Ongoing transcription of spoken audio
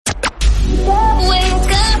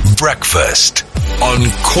Breakfast on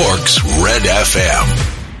Cork's Red FM.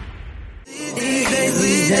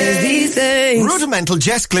 Rudimental,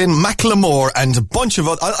 Jess Glynn, Macklemore and a bunch of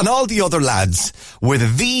and all the other lads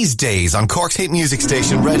with These Days on Cork's hit music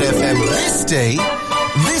station Red FM. This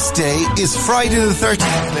day is Friday the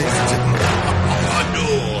 13th, ladies and gentlemen.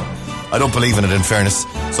 I don't believe in it, in fairness.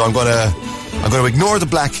 So I'm going to ignore the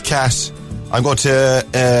black cat. I'm going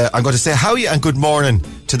to say howdy and good morning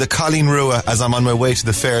to the Colleen Rua as I'm on my way to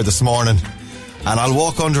the fair this morning. And I'll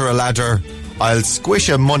walk under a ladder. I'll squish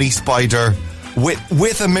a money spider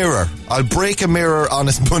with a mirror. I'll break a mirror on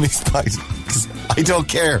a money spider. I don't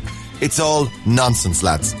care. It's all nonsense,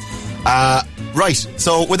 lads. Right.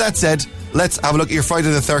 So with that said, let's have a look at your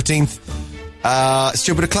Friday the 13th.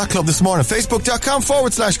 Stupid O'Clock Club this morning.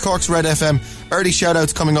 Facebook.com/Cork's Red FM. Early shout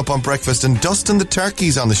outs coming up on breakfast. And Dustin the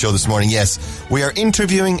Turkey's on the show this morning. Yes, we are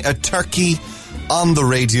interviewing a turkey on the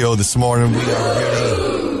radio this morning.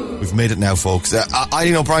 We've made it now, folks.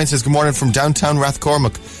 Eileen O'Brien says good morning from downtown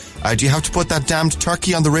Rathcormac. Do you have to put that damned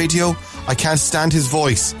turkey on the radio? I can't stand his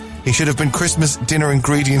voice. He should have been Christmas dinner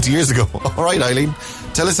ingredient years ago. All right, Eileen,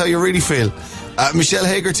 tell us how you really feel. Michelle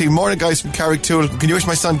Hagerty, morning guys from Carricktool. Can you wish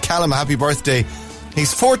my son Callum a happy birthday?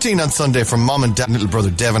 He's 14 on Sunday from mum and dad and little brother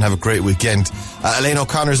Devon. Have a great weekend. Elaine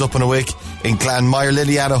O'Connor's up and awake in Glanmire.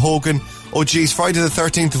 Liliana Hogan. Oh geez, Friday the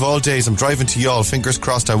 13th of all days. I'm driving to y'all. Fingers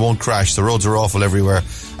crossed I won't crash. The roads are awful everywhere.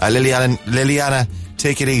 Liliana,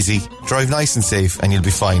 take it easy. Drive nice and safe and you'll be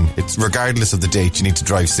fine. It's regardless of the date, you need to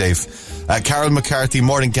drive safe. Carol McCarthy,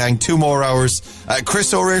 morning gang, 2 more hours.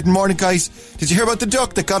 Chris O'Riordan, morning guys. Did you hear about the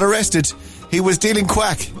duck that got arrested? He was dealing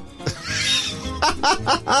quack.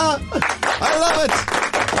 I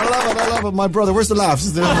love it. My brother, where's the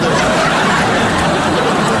laughs?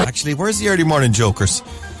 Actually, where's the early morning jokers?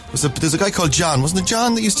 There's a guy called John. Wasn't it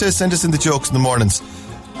John that used to send us in the jokes in the mornings?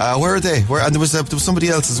 Where are they? And there was somebody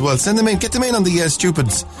else as well. Send them in. Get them in on the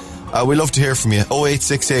stupids. We love to hear from you.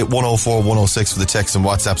 0868 104 106 for the text and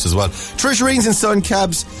WhatsApps as well. Trish Reens in Sun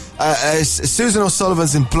Cabs. Susan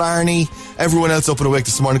O'Sullivan's in Blarney. Everyone else up and awake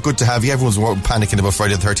this morning. Good to have you. Everyone's panicking about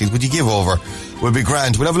Friday the 13th. Would you give over? We'll be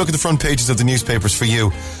grand. We'll have a look at the front pages of the newspapers for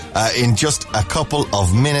you in just a couple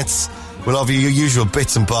of minutes. We'll have your usual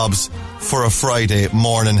bits and bobs for a Friday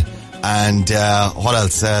morning. And what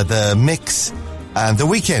else? The mix. And the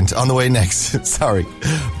weekend on the way next. Sorry.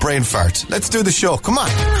 Brain fart. Let's do the show. Come on.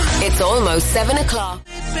 It's almost 7 o'clock.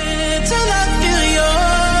 That's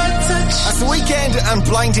the weekend and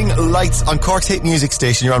blinding lights on Cork's hit music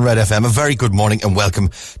station. You're on Red FM. A very good morning and welcome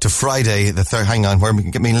to Friday the 3rd. Hang on. Let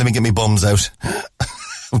me get me bums out.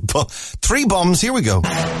 3 bums. Here we go.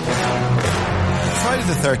 Friday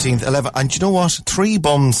the 13th, 11. And you know what? 3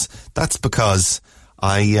 bums. That's because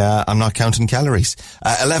I'm not counting calories.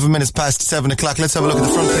 11 minutes past 7 o'clock. Let's have a look at the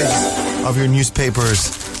front page of your newspapers.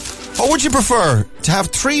 What would you prefer? To have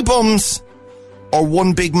 3 bums or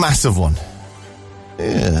 1 big massive one?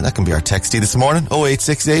 Yeah, that can be our texty this morning.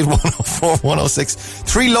 0868 104 106.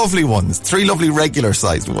 3 lovely ones. 3 lovely regular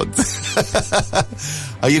sized ones.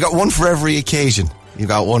 You got one for every occasion. You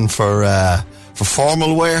got one for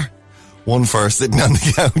formal wear. One for sitting on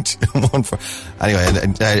the couch, and one for... Anyway,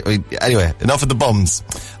 enough of the bums.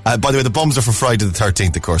 By the way, the bums are for Friday the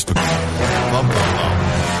 13th, of course. Because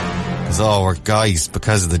we're guys,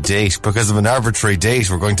 because of the date, because of an arbitrary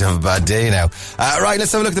date, we're going to have a bad day now. Right,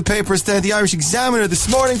 let's have a look at the papers then. The Irish Examiner this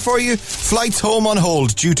morning for you. Flights home on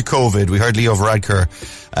hold due to COVID. We heard Leo Varadkar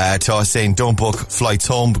to us saying don't book flights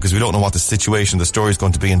home because we don't know what the situation, the story is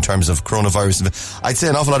going to be in terms of coronavirus. I'd say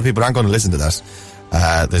an awful lot of people aren't going to listen to that.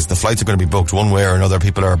 The flights are going to be booked one way or another.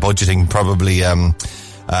 People are budgeting probably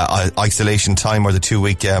isolation time or the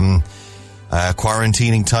 2-week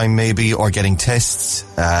quarantining time maybe, or getting tests.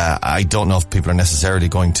 I don't know if people are necessarily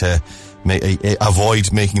going to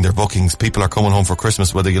avoid making their bookings. People are coming home for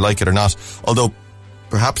Christmas whether you like it or not. Although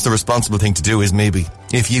perhaps the responsible thing to do is maybe,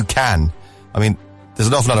 if you can, I mean, there's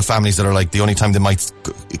an awful lot of families that are like the only time they might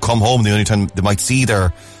come home, the only time they might see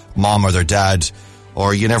their mom or their dad,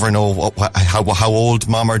 or you never know how old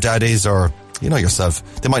mom or dad is, or you know yourself,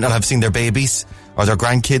 they might not have seen their babies or their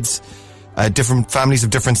grandkids. Different families have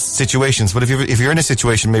different situations, but if you're in a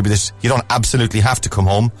situation maybe that you don't absolutely have to come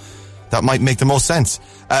home, that might make the most sense.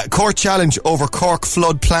 Court challenge over Cork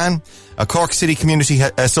flood plan. A Cork City Community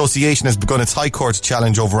Association has begun its High Court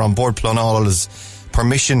challenge over On Board Plonala's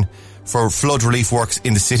permission for flood relief works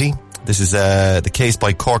in the city. This is the case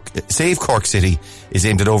by Save Cork City is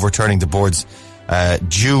aimed at overturning the board's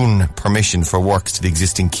June permission for works to the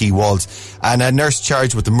existing quay walls. And a nurse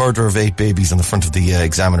charged with the murder of 8 babies on the front of the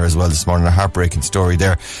Examiner as well this morning. A heartbreaking story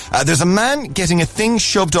there. There's a man getting a thing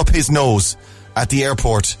shoved up his nose at the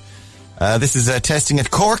airport This is testing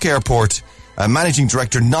at Cork Airport. Managing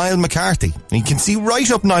Director Niall McCarthy. And you can see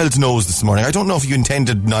right up Niall's nose this morning. I don't know if you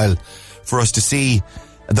intended, Niall, for us to see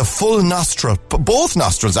the full nostril. Both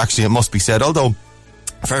nostrils, actually, it must be said. Although,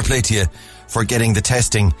 fair play to you for getting the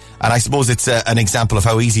testing. And I suppose it's an example of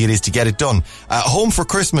how easy it is to get it done. Home for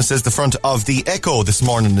Christmas is the front of the Echo this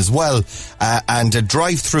morning as well. And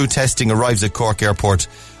drive-through testing arrives at Cork Airport.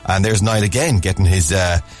 And there's Niall again getting his...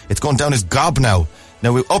 it's going down his gob now.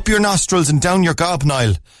 Now, up your nostrils and down your gob,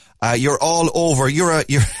 Niall. You're all over. You're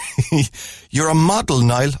a model,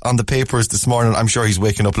 Niall, on the papers this morning. I'm sure he's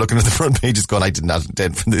waking up looking at the front pages going, I did not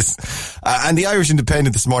intend for this. And the Irish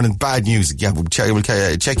Independent this morning, bad news. Yeah, we'll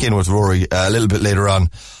check in with Rory a little bit later on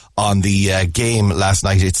the game last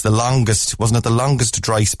night. It's the longest, wasn't it the longest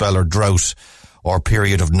dry spell or drought or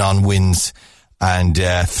period of non-wins? And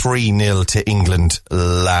 3-0 to England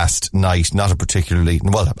last night. Not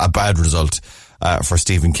a bad result for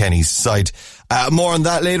Stephen Kenny's side. More on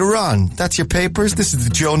that later on. That's your papers. This is the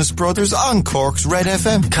Jonas Brothers on Cork's Red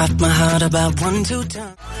FM. Cut my heart about 1-2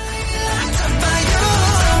 times.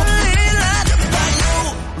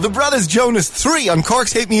 The Brothers Jonas 3 on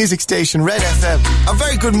Cork's hit music station Red FM. A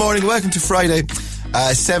very good morning. Welcome to Friday.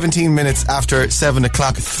 17 minutes after 7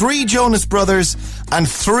 o'clock. 3 Jonas Brothers and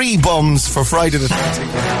 3 bums for Friday the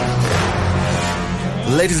 13th.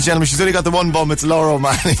 Ladies and gentlemen, she's only got the one bum. It's Laura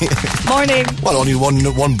O'Malley. Morning. Well, only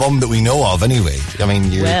one bum that we know of, anyway. I mean,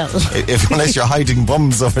 unless you're hiding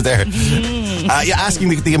bums over there. Asking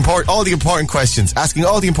all the important questions. Asking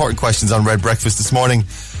all the important questions on Red Breakfast this morning.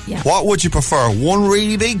 Yeah. What would you prefer? 1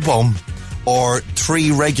 really big bum or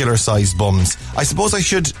 3 regular-sized bums? I suppose I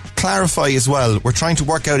should clarify as well. We're trying to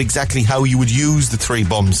work out exactly how you would use the 3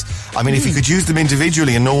 bums. I mean, if you could use them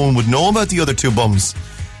individually and no one would know about the other 2 bums,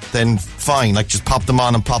 then fine, like just pop them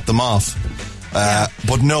on and pop them off.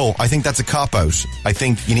 But no, I think that's a cop-out. I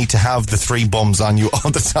think you need to have the 3 bums on you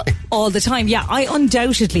all the time. All the time, yeah. I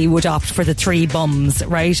undoubtedly would opt for the 3 bums,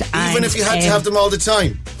 right? Even if you had to have them all the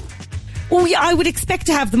time? Oh, yeah, I would expect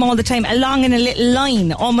to have them all the time along in a little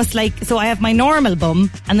line, almost like, so I have my normal bum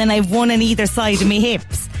and then I have one on either side of my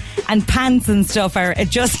hips. And pants and stuff are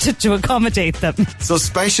adjusted to accommodate them. So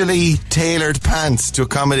specially tailored pants to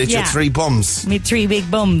accommodate your 3 bums. Me 3 big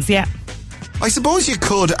bums, yeah. I suppose you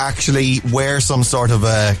could actually wear some sort of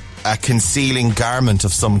a concealing garment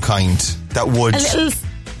of some kind that would...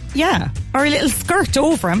 or a little skirt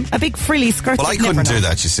over him. A big frilly skirt. Well, I couldn't do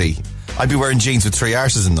that, you see. I'd be wearing jeans with 3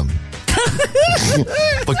 arses in them.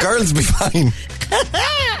 But girls would be fine.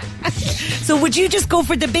 So would you just go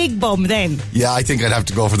for the big bum then? Yeah, I think I'd have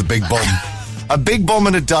to go for the big bum. A big bum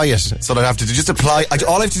and a diet. So I'd have to do. Just apply.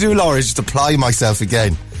 All I have to do, Laura, is just apply myself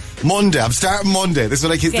again. Monday. I'm starting Monday. This is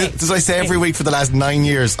what I say every week for the last 9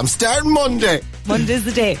 years. I'm starting Monday. Monday's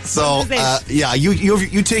the day. So,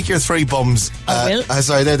 you take your 3 bums. I will.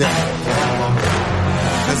 Sorry, they're there.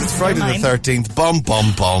 Because it's Friday the 13th. Bum.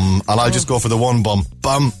 And I'll just go for the 1 bum.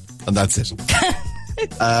 Bum. And that's it.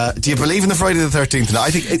 Do you believe in the Friday the 13th?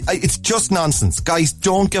 I think it's just nonsense. Guys,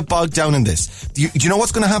 don't get bogged down in this. Do you know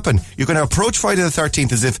what's going to happen? You're going to approach Friday the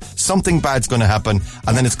 13th as if something bad's going to happen,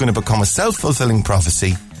 and then it's going to become a self-fulfilling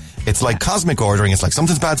prophecy. It's like cosmic ordering. It's like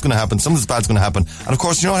something bad's going to happen, and of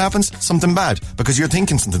course, you know what happens? Something bad, because you're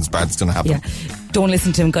thinking something bad's going to happen. Yeah. Don't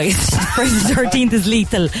listen to him, guys. Friday the 13th is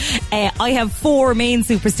lethal. I have 4 main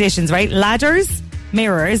superstitions, right? Ladders,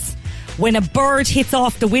 mirrors, when a bird hits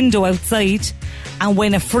off the window outside, and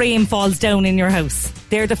when a frame falls down in your house.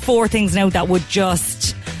 They're the 4 things now that would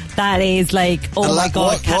just... That is like, my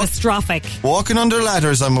God, catastrophic. Walking under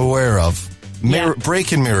ladders, I'm aware of.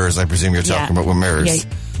 Breaking mirrors, I presume you're talking about with mirrors.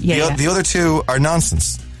 The other 2 are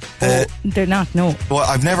nonsense. They're not, no. Well,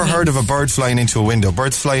 I've never heard of a bird flying into a window.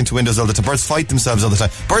 Birds fly into windows all the time. Birds fight themselves all the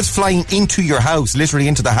time. Birds flying into your house, literally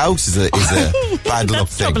into the house, is a bad luck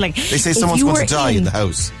thing. Troubling. They say someone's going to die in the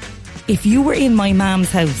house. If you were in my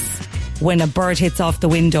mom's house, when a bird hits off the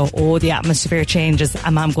window, the atmosphere changes,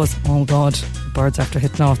 and Mom goes, oh God, birds after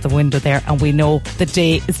hitting off the window there, and we know the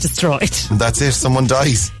day is destroyed. And that's it, someone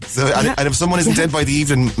dies. So, and if someone isn't dead by the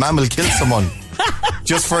evening, Mom will kill someone.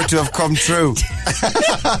 Just for it to have come true.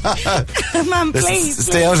 Mom, please.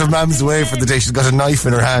 Stay out of Mom's way for the day. She's got a knife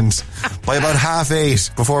in her hand. By about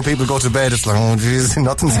 8:30, before people go to bed, it's like, oh jeez,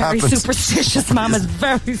 nothing's happened. Very superstitious. Mom is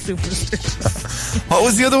very superstitious. What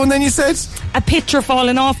was the other one then you said? A picture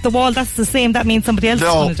falling off the wall. That's the same. That means somebody else is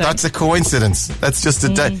going to die. That's a coincidence. That's just a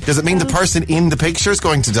day. Does it mean the person in the picture is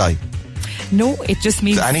going to die? No, it just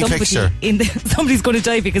means somebody's going to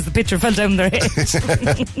die because the picture fell down their head.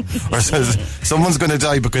 Or someone's going to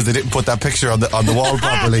die because they didn't put that picture on the wall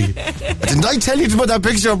properly. Didn't I tell you to put that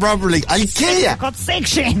picture on properly? I'll kill you. For God's sake,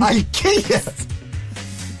 Shane. I'll kill you.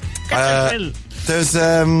 There's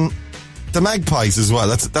the magpies as well.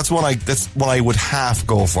 That's one I would half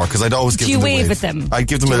go for, because I'd always give them a wave. Do you wave at them? I'd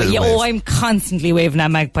give them a little wave. Oh, I'm constantly waving at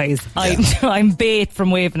magpies. I'm bait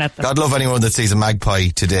from waving at them. God love anyone that sees a magpie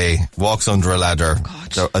today, walks under a ladder,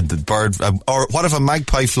 the bird, or what if a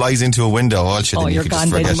magpie flies into a window? You're gone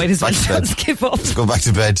then. You might as well just give up. Let's go back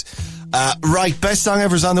to bed. Right, best song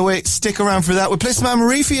ever's on the way. Stick around for that. We'll play some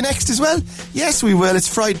Anne-Marie for you next as well. Yes, we will. It's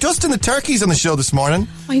Friday. Dustin the Turkey's on the show this morning.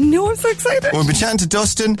 I know, I'm so excited. We'll be chatting to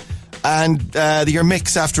Dustin and your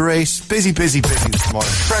mix after 8. Busy this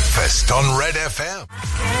morning. Breakfast on Red FM.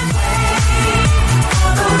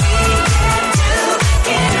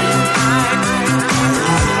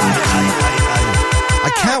 I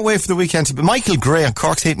can't wait for the weekend to be. Michael Gray on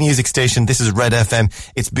Cork's Hate Music Station. This is Red FM.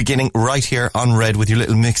 It's beginning right here on Red with your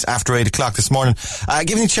little mix after 8 o'clock this morning.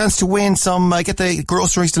 Giving you a chance to win some, get the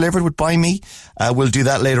groceries delivered with Buy Me. We'll do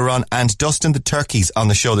that later on. And Dustin the Turkey's on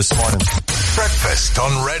the show this morning. Breakfast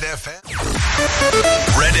on Red FM.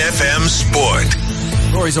 Red FM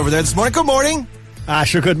Sport. Rory's over there this morning. Good morning.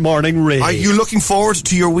 Asher, good morning, Ray. Are you looking forward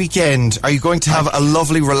to your weekend? Are you going to have a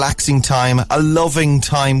lovely, relaxing time, a loving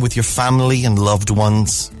time with your family and loved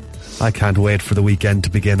ones? I can't wait for the weekend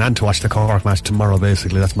to begin and to watch the Cork match tomorrow,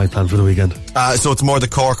 basically. That's my plan for the weekend. So it's more the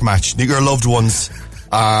Cork match. Your loved ones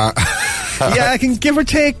are... yeah, I can give or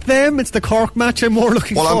take them. It's the Cork match I'm more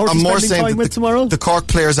looking forward to spending time with tomorrow. The Cork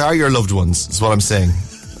players are your loved ones, is what I'm saying.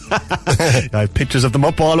 I have pictures of them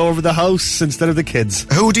up all over the house instead of the kids.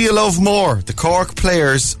 Who do you love more, the Cork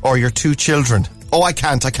players or your 2 children? Oh, I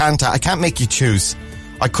can't make you choose.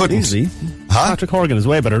 I couldn't. Easy. Huh? Patrick Horgan is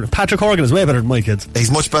way better than my kids.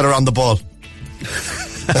 He's much better on the ball.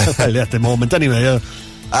 Well, at the moment anyway, yeah.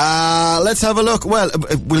 Let's have a look. Well,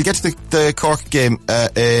 we'll get to the Cork game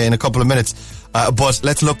in a couple of minutes. But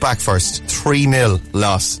let's look back first. 3-0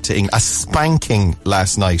 loss to England. A spanking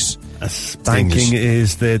last night. A spanking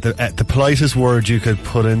is the politest word you could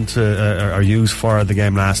put into or use for the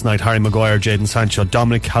game last night. Harry Maguire, Jadon Sancho,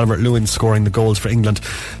 Dominic Calvert-Lewin scoring the goals for England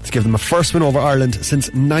to give them a first win over Ireland since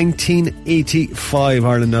 1985.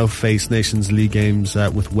 Ireland now face Nations League games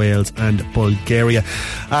with Wales and Bulgaria.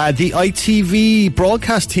 The ITV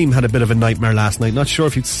broadcast team had a bit of a nightmare last night. Not sure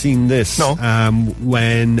if you'd seen this. No.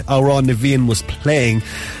 When Aura Naveen was playing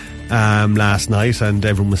last night and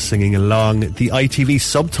everyone was singing along, the ITV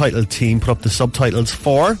subtitle team put up the subtitles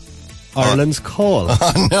for Ireland's Call.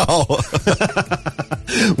 Oh no.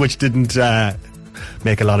 Which didn't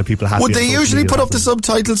make a lot of people happy. Would they usually put up the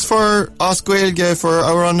subtitles for Osgailge for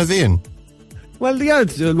Aura Naveen? Well, yeah,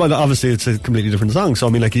 obviously it's a completely different song, so I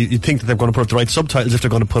mean, like, you'd think that they're going to put up the right subtitles if they're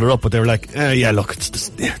going to put it up, but they were like, yeah, look, it's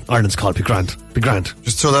just, Ireland's Call, be grand.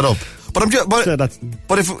 Just throw that up. But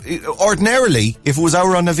but if ordinarily, if it was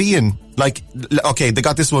Aura Naveen, like, okay, they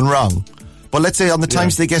got this one wrong, but let's say on the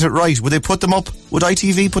times they get it right, would they put them up? Would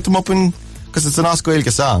ITV put them up in? Because it's an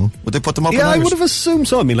Osgailge song. Would they put them up? Yeah, in I Irish? would have assumed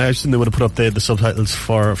so. I mean, I assume they would have put up the subtitles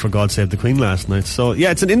for God Save the Queen last night. So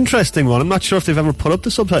yeah, it's an interesting one. I'm not sure if they've ever put up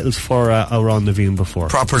the subtitles for Aura Naveen before.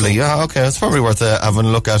 Properly, yeah, okay, it's probably worth having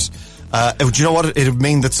a look at. Do you know what? It would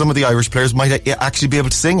mean that some of the Irish players might actually be able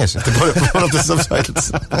to sing it if they put up the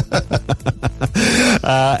subtitles.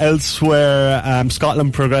 Elsewhere,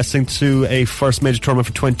 Scotland progressing to a first major tournament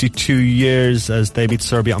for 22 years as they beat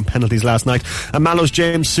Serbia on penalties last night. And Mallow's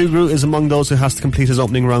James Sugru is among those who has to complete his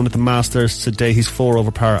opening round at the Masters today. He's 4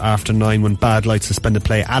 over par after 9 when bad light suspended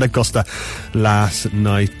play at Augusta last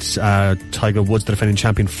night. Tiger Woods, the defending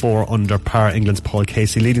champion, 4 under par. England's Paul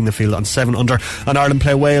Casey leading the field on 7 under. And Ireland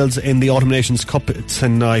play Wales in the Autumn Nations Cup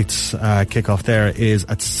tonight. Kickoff there is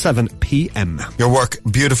at 7 p.m. Your work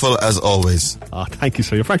beautiful as always. Oh, thank you,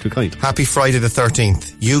 sir. You're frankly kind. Happy Friday the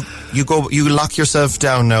 13th. You lock yourself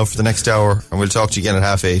down now for the next hour, and we'll talk to you again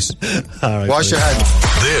at 8:30. All right. Wash your hands.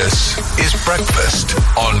 This is Breakfast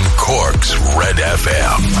on Cork's Red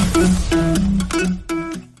FM.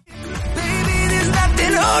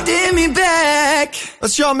 Holding me back.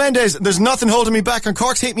 That's Shawn Mendes. There's nothing holding me back on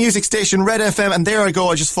Cork's Hate Music Station, Red FM. And there I go.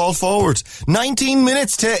 I just fall forward. 19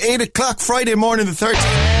 minutes to 8 o'clock Friday morning the 13th.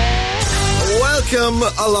 Welcome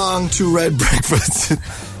along to Red Breakfast.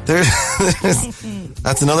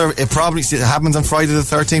 That's another. It happens on Friday the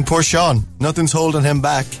 13th. Poor Shawn. Nothing's holding him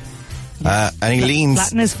back. And he leans.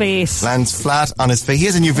 Flat in his face. Lands flat on his face. He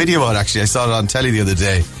has a new video out, actually. I saw it on telly the other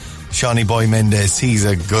day. Shawnee Boy Mendes. He's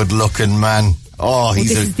a good looking man. Oh, this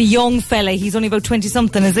is the young fella. He's only about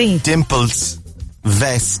 20-something, is he? Dimples,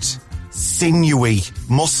 vest, sinewy,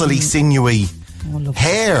 muscly, sinewy. Oh,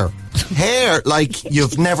 hair like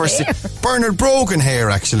you've never seen. Bernard Brogan hair,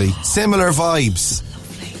 actually. Similar vibes.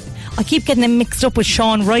 I keep getting him mixed up with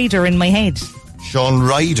Sean Ryder in my head. Sean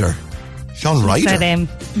Ryder. Sean Ryder? Said,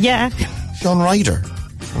 yeah. Sean Ryder.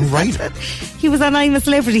 He was on I'm a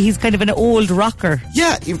Celebrity. He's kind of an old rocker.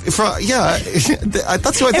 Yeah, that's who I thought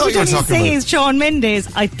you were Every time you talking say about. is Shawn Mendes,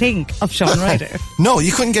 I think of Sean Ryder. No,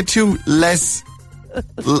 you couldn't get two less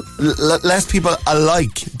people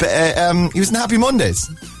alike. He was in Happy Mondays.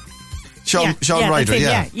 Sean Ryder,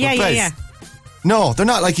 yeah. No, they're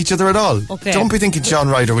not like each other at all. Okay. Don't be thinking Sean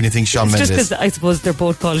Ryder when you think Shawn Mendes. Just because I suppose they're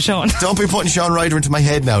both called Sean. Don't be putting Sean Ryder into my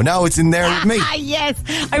head now. Now it's in there with me. Yes,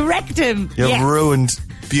 I wrecked him. You've ruined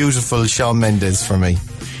beautiful Shawn Mendes for me.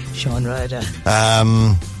 Sean Ryder.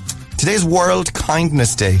 Today's World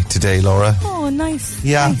Kindness Day today, Laura. Oh, nice.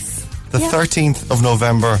 Yeah. Nice. The 13th of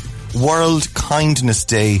November, World Kindness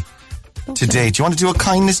Day today. Do you want to do a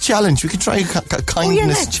kindness challenge? We could try a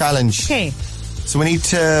kindness challenge. Okay. So we need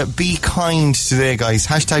to be kind today, guys.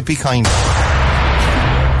 Hashtag be kind.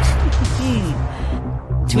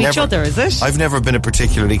 To each other, is it? I've never been a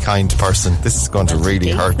particularly kind person. This is going to really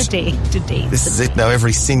hurt. Today. This is it now.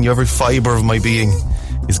 Every sinew, every fibre of my being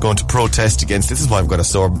is going to protest against. This is why I've got a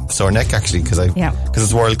sore neck, actually, because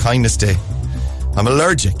it's World Kindness Day. I'm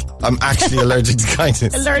allergic. I'm actually allergic to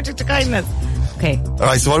kindness. Allergic to kindness. Okay. All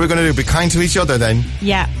right, so what are we going to do? Be kind to each other then?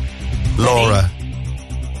 Yeah. Laura.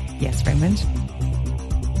 Yes, Raymond.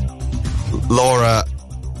 Laura.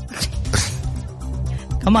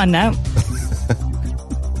 Come on now.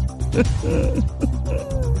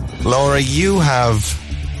 Laura, you have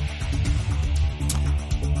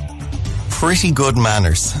pretty good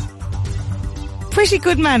manners. Pretty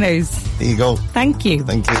good manners. There you go. Thank you.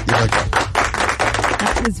 Thank you. You're welcome.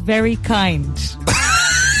 That was very kind.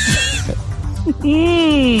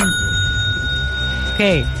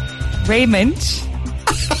 Okay. Raymond.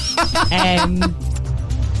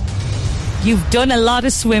 You've done a lot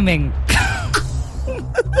of swimming.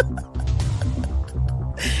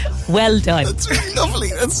 Well done. That's really lovely.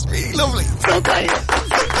 That's really lovely. So kind.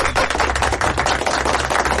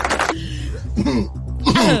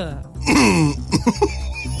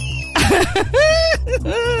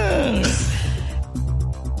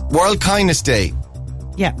 World Kindness Day.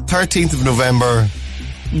 Yeah. 13th of November.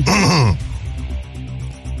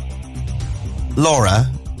 Laura.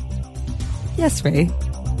 Yes, Ray.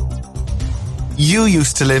 You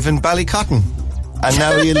used to live in Ballycotton, and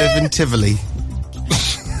now you live in Tivoli.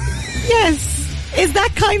 Yes. Is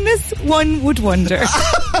that kindness? One would wonder.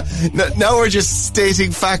 Now we're just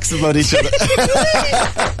stating facts about each other.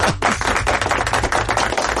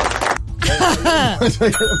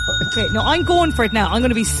 Okay, no, I'm going for it now. I'm going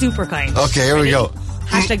to be super kind. Okay, here we go.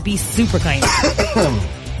 Hashtag be super kind.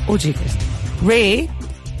 Oh, jeepers. Ray.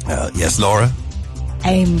 Yes, Laura.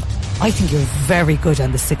 I think you're very good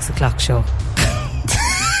on the 6 o'clock show.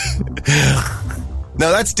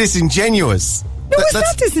 Now that's disingenuous. No, it's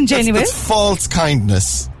not disingenuous. That's false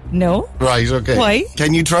kindness. No. Right, okay. Why?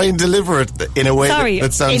 Can you try and deliver it in a way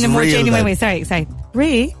that sounds real? In a more genuine then? way. Sorry.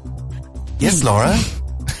 Ray? Yes, Laura?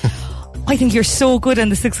 I think you're so good on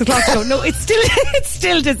the 6 o'clock show. No, it's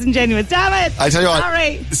still disingenuous. Damn it. I tell you what,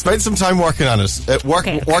 Sorry. spend some time working on it.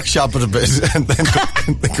 Workshop it a bit and then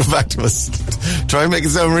come back to us. Try and make it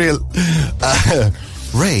sound real.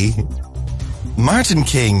 Ray, Martin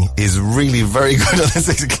King is really very good on the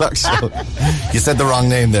 6 o'clock show. You said the wrong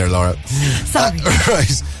name there, Laura. Sorry.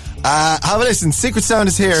 Right. Have a listen. Secret Sound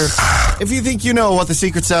is here. If you think you know what the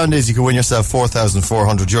secret sound is, you can win yourself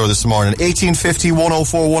 €4,400 this morning. 1850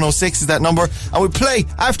 104 106 is that number. And we play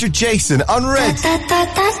after Jason on Red.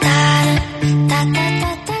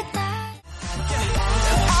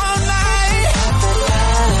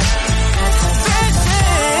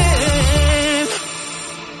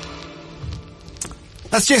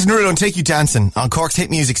 That's Jason Derulo and Take You Dancing on Cork's hit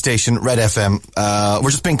music station, Red FM. We're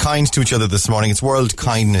just being kind to each other this morning. It's World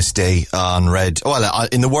Kindness Day on Red. Well,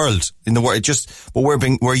 in the world. But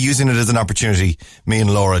we're using it as an opportunity, me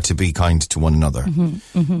and Laura, to be kind to one another.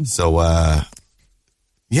 So,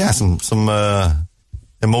 some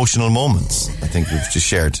emotional moments I think we've just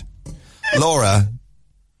shared. Laura.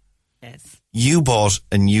 Yes. You bought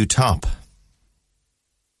a new top.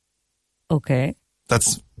 Okay.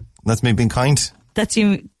 That's me being kind. That's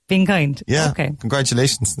you being kind? Yeah. Okay.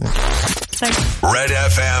 Congratulations. Thanks. Red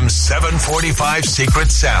FM 745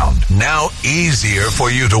 Secret Sound. Now easier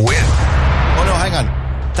for you to win. Oh no, hang on.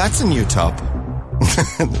 That's a new top.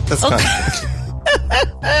 That's kind.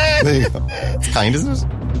 There you go. It's kind, isn't it?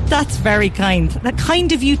 That's very kind. That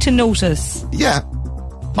kind of you to notice. Yeah.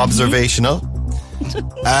 Observational.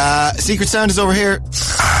 Secret Sound is over here.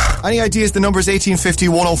 Any ideas? The number is 1850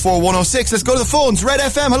 104 106. Let's go to the phones. Red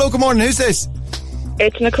FM. Hello, good morning. Who's this?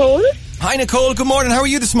 It's Nicole. Hi, Nicole. Good morning. How are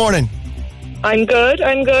you this morning? I'm good.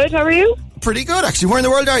 How are you? Pretty good, actually. Where in the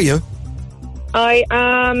world are you? I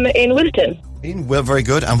am in Wilton. Well, very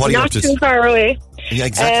good. And what are you up to? Not too far away. Yeah,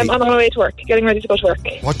 exactly. I'm on my way to work, getting ready to go to work.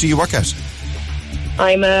 What do you work at?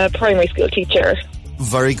 I'm a primary school teacher.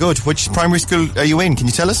 Very good. Which primary school are you in? Can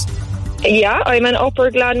you tell us? Yeah, I'm in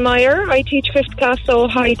Upper Glanmire. I teach 5th class, so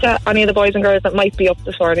hi to any of the boys and girls that might be up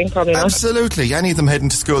this morning. Probably not. Absolutely. Any of them heading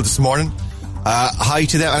to school this morning. Hi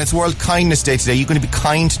to them. And it's World Kindness Day today. You're going to be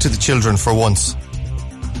kind to the children for once.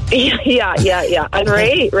 Yeah. And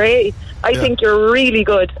Ray, I think you're really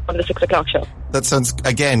good on the 6 o'clock show. That sounds,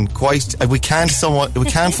 again, quite... We can't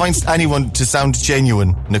find anyone to sound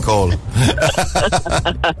genuine, Nicole.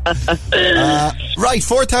 Right,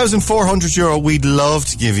 €4,400. We'd love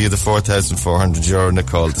to give you the €4,400,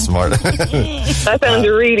 Nicole, this morning. That sounds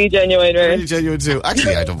really genuine, Ray. Really genuine too.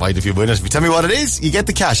 Actually, I don't mind if you win it. If you tell me what it is, you get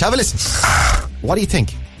the cash. Have a listen. What do you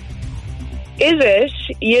think? Is it,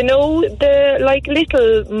 the,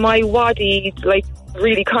 little My Waddy,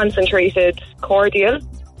 really concentrated cordial?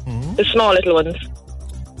 Mm-hmm. The small little ones.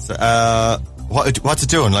 So, what's it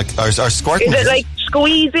doing? Are squirting? Is it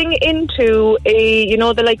squeezing into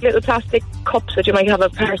the little plastic cups that you might have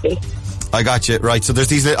at a party? I got you. Right, so there's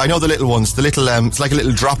these, I know the little ones, the little, it's like a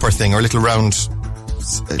little dropper thing or a little round.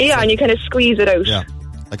 And you kind of squeeze it out. Yeah,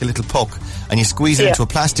 like a little puck. And you squeeze it into a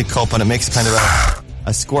plastic cup and it makes kind of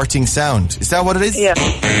a squirting sound. Is that what it is? Yeah.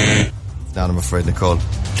 Now I'm afraid, Nicole.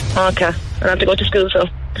 Okay, I'll have to go to school, so.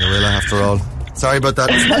 You will, after all. Sorry about that.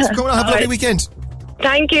 Thanks for coming on. Have a lovely weekend.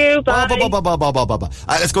 Thank you. Bye.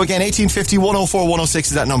 Let's go again. 1850 104 106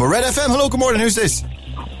 is that number. Red FM. Hello, good morning. Who's this?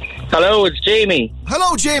 Hello, it's Jamie.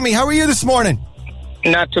 Hello, Jamie. How are you this morning?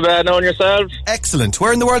 Not too bad. Knowing yourself? Excellent.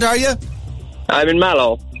 Where in the world are you? I'm in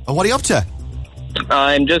Mallow. And what are you up to?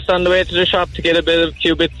 I'm just on the way to the shop to get a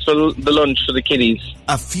few bits for the lunch for the kiddies.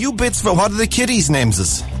 A few bits for... What are the kiddies' names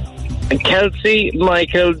is? Kelsey,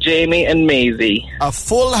 Michael, Jamie and Maisie. A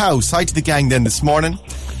full house. Hi to the gang then this morning.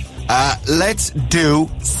 Let's do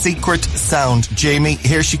Secret Sound. Jamie,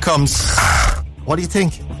 here she comes. What do you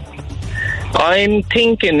think? I'm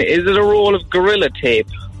thinking, is it a roll of Gorilla Tape?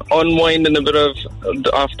 Unwinding a bit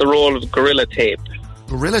off the roll of Gorilla Tape.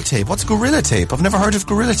 Gorilla Tape? What's Gorilla Tape? I've never heard of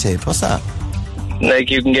Gorilla Tape. What's that?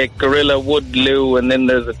 You can get Gorilla Wood Glue and then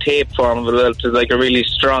there's a tape form of it. It's like a really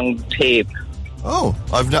strong tape. Oh,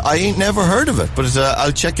 I ain't never heard of it, but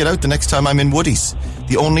I'll check it out the next time I'm in Woody's.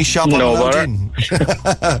 The only shop I'm allowed in.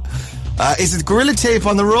 Is it Gorilla Tape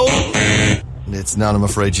on the roll? It's not, I'm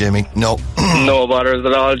afraid, Jamie. No. No bothers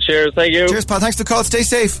at all. Cheers, thank you. Cheers, pal. Thanks for the call. Stay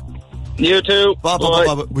safe. You too.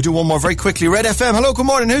 Bye. We do one more very quickly. Red FM. Hello, good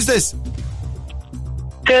morning. Who's this?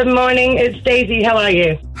 Good morning. It's Daisy. How are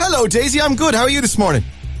you? Hello, Daisy. I'm good. How are you this morning?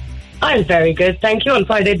 I'm very good, thank you. On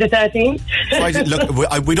Friday the 13th. Friday,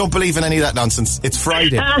 look, we don't believe in any of that nonsense. It's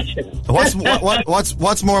Friday.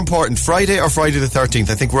 What's more important, Friday or Friday the 13th?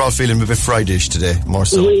 I think we're all feeling a bit Friday-ish today, more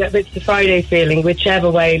so. Yeah, it's the Friday feeling, whichever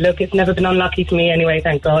way. Look, it's never been unlucky for me anyway,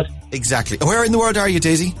 thank God. Exactly. Where in the world are you,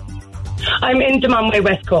 Daisy? I'm in Dumont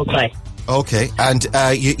West Cork way. Okay, and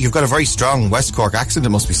you've got a very strong West Cork accent, it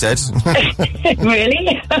must be said.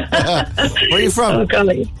 Really? Where are you from? Oh,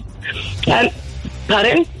 golly.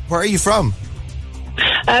 Pardon? Where are you from?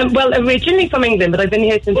 Well, originally from England, but I've been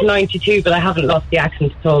here since '92. But I haven't lost the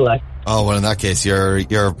accent at all. Oh well, in that case, you're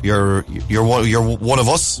one of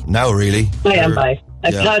us now, really. I am by.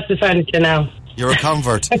 I've passed the furniture now. You're a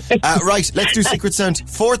convert. Right, let's do Secret Sound.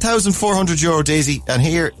 €4,400, Daisy, and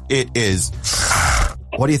here it is.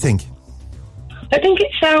 What do you think? I think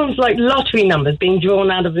it sounds like lottery numbers being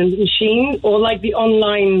drawn out of a machine, or like the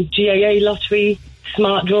online GAA lottery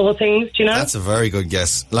smart draw things, do you know? That's a very good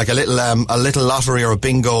guess. Like a little lottery or a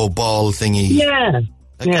bingo ball thingy. Yeah.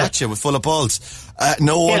 I gotcha, with full of balls.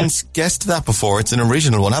 No one's guessed that before. It's an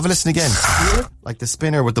original one. Have a listen again. Like the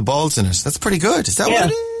spinner with the balls in it. That's pretty good. Is that what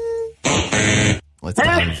it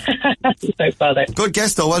is? So funny. Good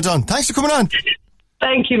guess, though. Well done. Thanks for coming on.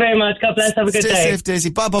 Thank you very much. God bless. Have a good day. Stay safe, Daisy.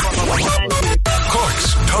 Bye.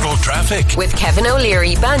 Cork's Total Traffic. With Kevin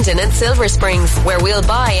O'Leary, Bandon and Silver Springs, where we'll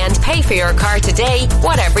buy and pay for your car today,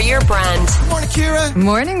 whatever your brand. Morning, Ciara.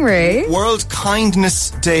 Morning, Ray. World Kindness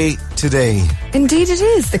Day today. Indeed it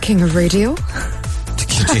is, the king of radio.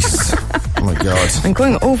 Jesus. Oh my God. I'm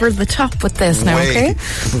going over the top with this now, okay?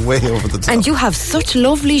 Way over the top. And you have such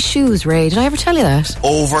lovely shoes, Ray. Did I ever tell you that?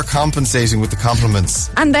 Overcompensating with the compliments.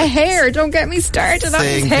 And the hair. Don't get me started on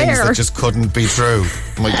his saying hair. Things that just couldn't be true.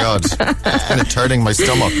 Oh my God. It's kind of turning my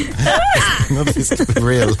stomach. None of this could be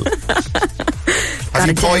real. Have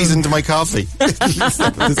you poisoned my coffee?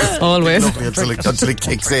 Always. Until it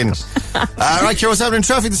kicks in. Right, Ciara, what's happening in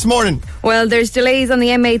traffic this morning? Well, there's delays on the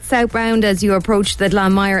M8 southbound as you approach the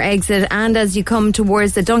Glanmire exit and as you come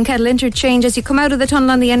towards the Dunkettle interchange. As you come out of the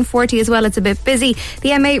tunnel on the N40 as well, it's a bit busy.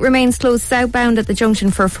 The M8 remains closed southbound at the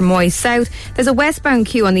junction for Fermoy South. There's a westbound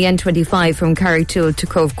queue on the N25 from Carrigtwohill to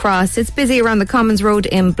Cove Cross. It's busy around the Commons Road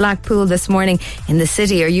in Blackpool this morning. In the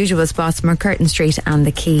city, our usual spots, McCurtain Street and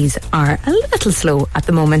the Quays are a little slow at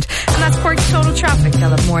the moment. And that's Cork's total traffic. They'll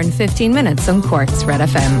have more in 15 minutes on Cork's Red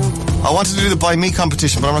FM. I wanted to do the Buy Me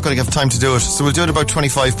competition, but I'm not going to have time to do it. So we'll do it about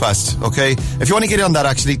 25 past, okay? If you want to get on that,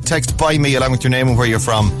 actually, text Buy Me along with your name and where you're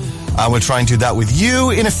from. And we'll try and do that with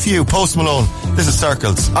you in a few. Post Malone, this is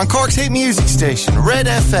Circles. On Cork's hit music station, Red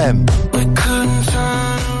FM. We couldn't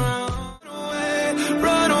turn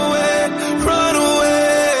run away.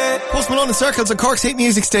 Post Malone and Circles on Cork's hit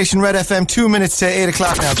music station, Red FM. 2 minutes to 8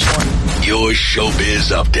 o'clock now. Your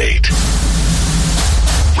showbiz update.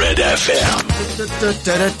 Red FM.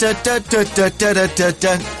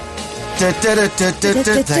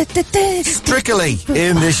 Strictly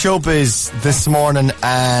in the showbiz this morning,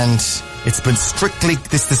 and it's been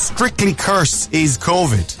the strictly curse is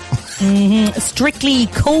COVID. Strictly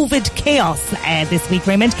COVID chaos this week,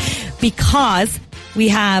 Raymond, because we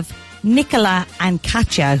have Nicola and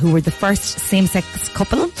Katja, who were the first same-sex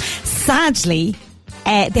couple. Sadly,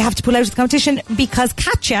 they have to pull out of the competition because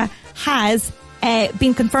Katja has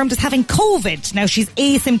been confirmed as having COVID. Now, she's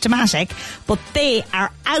asymptomatic, but they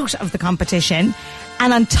are out of the competition.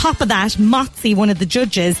 And on top of that, Motzi, one of the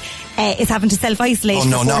judges, is having to self-isolate for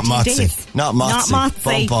 14 not Motzi. days. Not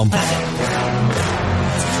Motzi. Bum.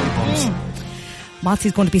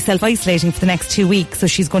 Motzi's going to be self-isolating for the next 2 weeks, so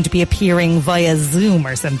she's going to be appearing via Zoom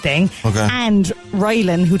or something. Okay. And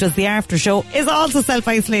Rylan, who does the after show, is also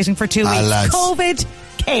self-isolating for 2 weeks. Lads. COVID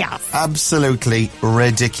chaos. Absolutely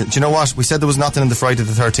ridiculous. Do you know what? We said there was nothing in the Friday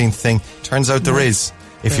the 13th thing. Turns out there is.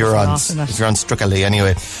 If you're on Strictly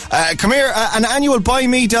anyway. Come here, an annual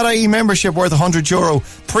BuyMe.ie membership worth €100,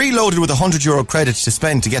 preloaded with €100 credit to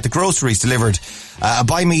spend to get the groceries delivered. A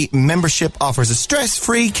Buy Me membership offers a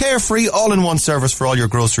stress-free, carefree, all-in-one service for all your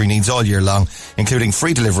grocery needs all year long, including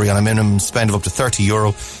free delivery on a minimum spend of up to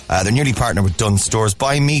 €30. They're newly partnered with Dunnes Stores.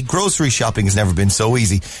 Buy Me grocery shopping has never been so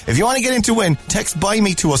easy. If you want to get in to win, text Buy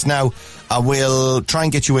Me to us now. We'll try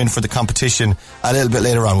and get you in for the competition a little bit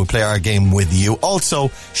later on. We'll play our game with you. Also,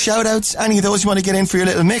 shout outs, any of those you want to get in for your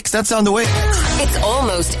little mix, that's on the way. It's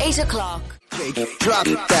almost 8 o'clock. Drop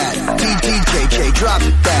that. DJ, drop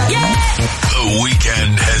that. Yeah! The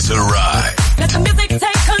weekend has arrived. Let the music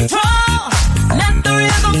take control. Let the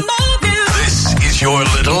rhythm move you. This is your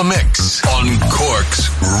little mix on Cork's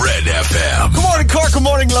Red FM. Good morning, Cork. Good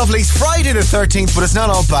morning, lovelies. Friday the 13th, but it's not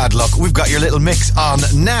all bad luck. We've got your little mix on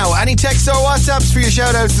now. Any texts or WhatsApps for your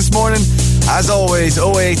shout-outs this morning? As always,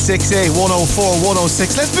 0868 104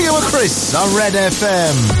 106. Let's begin with Chris on Red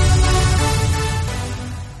FM.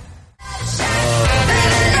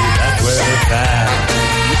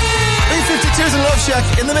 352's a Love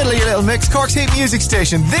Shack in the middle of your little mix. Cork's hit music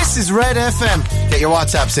station. This is Red FM. Get your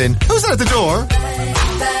WhatsApps in. Who's that at the door?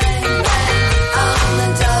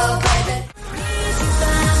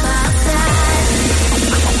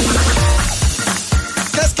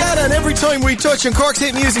 Cascada, and every time we touch on Cork's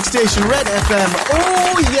hit music station, Red FM.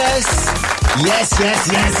 Oh, yes. Yes.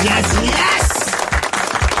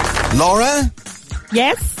 Laura?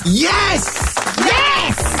 Yes? Yes!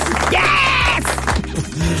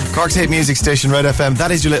 Cork's hit music station, Red FM.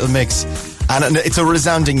 That is your little mix. And it's a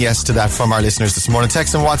resounding yes to that from our listeners this morning.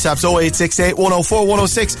 Text and WhatsApps 0868 104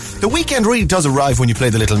 106. The weekend really does arrive when you play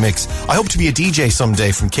the little mix. I hope to be a DJ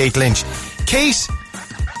someday, from Kate Lynch. Kate,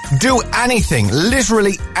 do anything,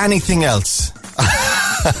 literally anything else.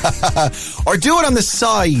 Or do it on the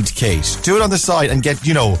side, Kate. Do it on the side and get,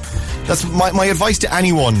 that's my advice to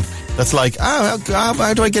anyone that's like, how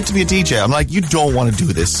do I get to be a DJ? I'm like, you don't want to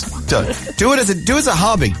do this. Do it as a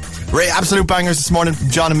hobby. Absolute bangers this morning from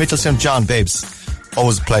John and Mitchelstown. John, babes,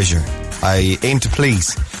 always a pleasure. I aim to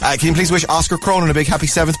please. Can you please wish Oscar Cronin a big happy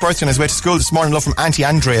 7th birthday on his way to school this morning? Love from Auntie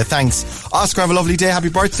Andrea. Thanks. Oscar, have a lovely day. Happy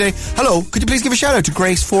birthday. Hello, could you please give a shout out to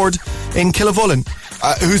Grace Ford in Killavullen,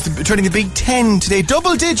 who's turning the big 10 today.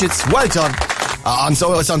 Double digits. Well done.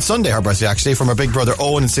 It's on Sunday, her birthday, actually, from her big brother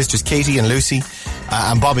Owen and sisters Katie and Lucy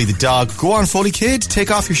and Bobby the dog. Go on, Foley kid, take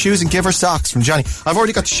off your shoes and give her socks, from Johnny. I've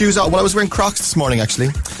already got the shoes out. Well, I was wearing Crocs this morning, actually.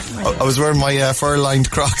 I was wearing my fur-lined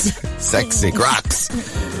Crocs. Sexy Crocs.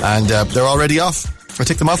 And they're already off. I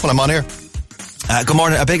take them off when I'm on air. Good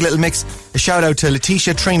morning, a big little mix A shout out to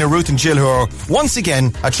Letitia, Trina, Ruth and Jill, who are once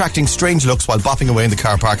again attracting strange looks while bopping away in the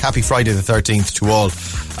car park. Happy Friday the 13th to all.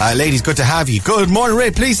 Ladies, good to have you. Good morning, Ray.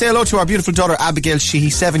 Please say hello to our beautiful daughter Abigail.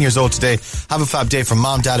 She's 7 years old today. Have a fab day from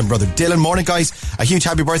Mom, Dad and brother Dylan. Morning, guys. A huge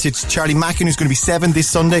happy birthday to Charlie Mackin, who's going to be 7 this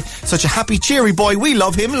Sunday. Such a happy, cheery boy. We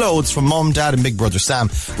love him loads. From Mom, Dad and big brother Sam.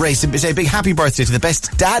 Ray, say a big happy birthday to the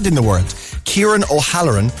best dad in the world, Kieran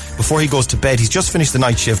O'Halloran. Before he goes to bed, he's just finished the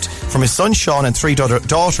night shift. From his son Sean and 3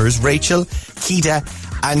 daughters, Rachel, Keita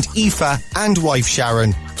and Aoife, and wife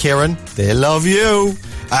Sharon. Kieran, they love you.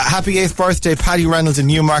 Happy 8th birthday, Paddy Reynolds in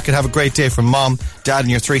Newmarket. Have a great day from Mom, Dad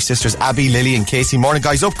and your 3 sisters, Abby, Lily and Casey. Morning,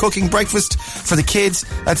 guys. Up cooking breakfast for the kids.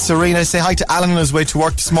 That's Serena. Say hi to Alan on his way to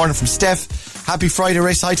work this morning from Steph. Happy Friday,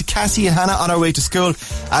 Ray. Say hi to Cassie and Hannah on our way to school.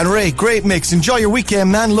 And Ray, great mix. Enjoy your weekend,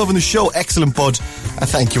 man. Loving the show. Excellent, bud.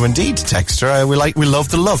 Thank you indeed, texter. We love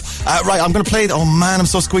the love. Right, I'm going to play... Oh, man, I'm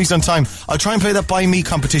so squeezed on time. I'll try and play that Buy Me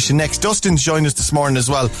competition next. Dustin's joined us this morning as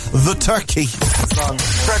well. The Turkey song.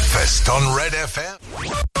 Breakfast on Red FM.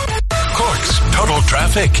 Cork's Total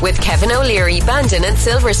Traffic. With Kevin O'Leary, Bandon and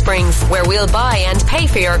Silver Springs, where we'll buy and pay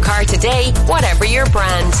for your car today, whatever your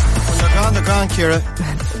brand. When they're gone, Ciara.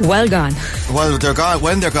 Well gone. Well, they're gone.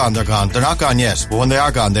 When they're gone, they're gone. They're not gone yet, but when they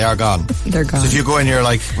are gone, they are gone. They're gone. So if you go in, you're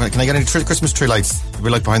like, well, can I get any Christmas tree lights? We're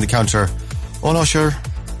like behind the counter. Oh, no, sure.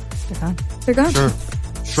 They're gone. They're gone. Sure.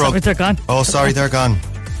 Shrug. Sorry, they're gone. Oh, sorry, they're gone.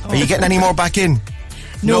 Are you getting any more back in?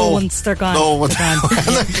 No, once they're gone. No, they're gone.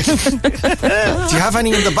 Do you have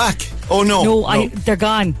any in the back? Oh, no. No, they're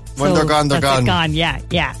gone. When they're gone, they're gone. Gone, yeah.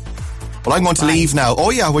 Well, I'm going to leave now.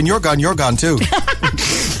 Oh, yeah, when you're gone too.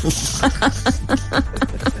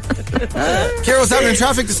 Ciara, what's happening in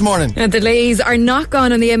traffic this morning? Delays are not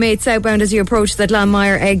gone on the M8 southbound as you approach the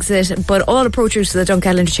Glanmire exit, but all approach routes to the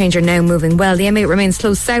Dunkeld interchange are now moving well. The M8 remains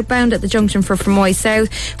closed southbound at the junction for Fermoy South.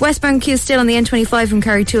 Westbound queue still on the N25 from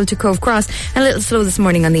Carrytool to Cove Cross, and a little slow this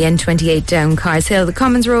morning on the N28 down Cars Hill. The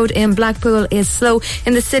Commons Road in Blackpool is slow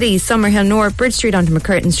in the city, Summerhill North, Bridge Street onto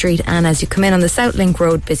McCurtain Street, and as you come in on the South Link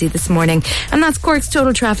Road, busy this morning. And that's Cork's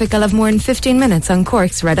Total Traffic. I'll have more in 15 minutes on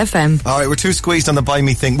Cork's Red FM. Alright, we're too squeezed on the Buy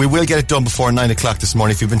Me thing. We will get it done before 9 o'clock this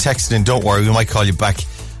morning. If you've been texting in, don't worry, we might call you back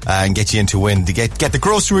and get you in to win. To get the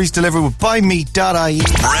groceries delivered with buyme.ie. Red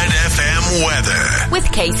FM weather.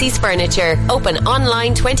 With Casey's Furniture. Open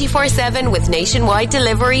online 24/7 with nationwide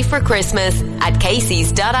delivery for Christmas at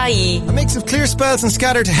caseys.ie. A mix of clear spells and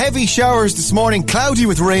scattered heavy showers this morning. Cloudy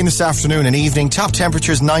with rain this afternoon and evening. Top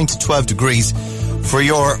temperatures 9 to 12 degrees for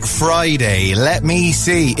your Friday. Let me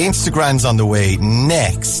see. Instagram's on the way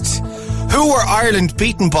next. Who were Ireland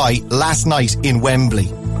beaten by last night in Wembley?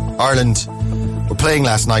 Ireland were playing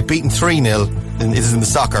last night, beaten 3-0. It is in the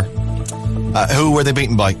soccer. Who were they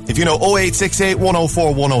beaten by? If you know, 0868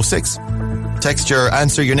 104 106. Text your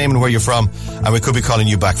answer, your name and where you're from, and we could be calling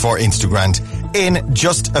you back for Instagram in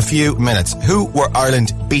just a few minutes. Who were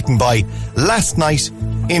Ireland beaten by last night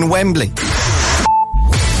in Wembley?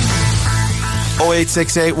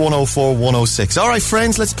 0868 104 106. Alright,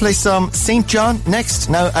 friends, let's play some St. John next.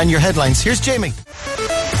 Now, and your headlines. Here's Jamie.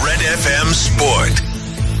 Red FM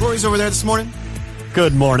Sport. Rory's over there this morning.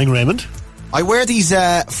 Good morning, Raymond. I wear these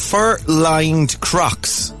fur-lined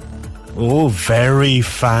Crocs. Oh, very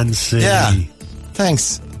fancy. Yeah,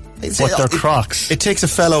 thanks. But they're Crocs. It takes a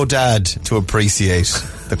fellow dad to appreciate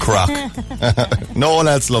the Croc. No one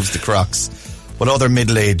else loves the Crocs. But other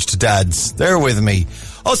middle-aged dads, they're with me.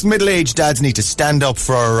 Us middle-aged dads need to stand up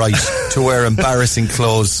for our right to wear embarrassing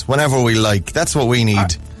clothes whenever we like. That's what we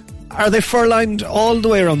need. Are they fur-lined all the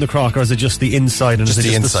way around the Croc, or is it just the inside? And just is it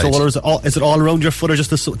the just inside. The sole, or is it all around your foot, or just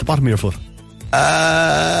the bottom of your foot?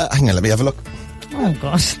 Hang on, let me have a look. Oh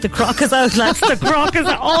gosh, the Croc is out, lads. The Croc is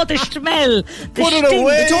out. Oh, the smell. Put it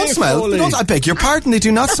away. They don't smell. They don't, I beg your pardon. They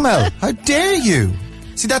do not smell. How dare you?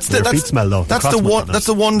 See, that's the feet smell, though. That's that's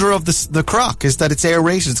the wonder of the Croc, is that it's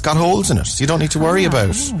aerated. It's got holes in it, so you don't need to worry about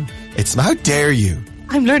it. It's how dare you?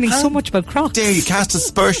 I'm learning so much about Crocs. Dare you cast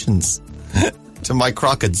aspersions to my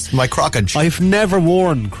crockage? I've never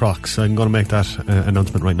worn Crocs. I'm going to make that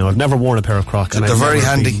announcement right now. I've never worn a pair of Crocs. They're very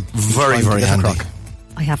handy. Very, very handy.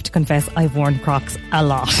 I have to confess, I've worn Crocs a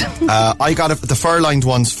lot. I got the fur-lined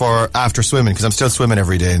ones for after swimming, because I'm still swimming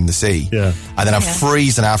every day in the sea. Yeah. And then I'm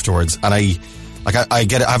freezing afterwards, and I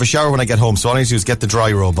have a shower when I get home, so all I need to do is get the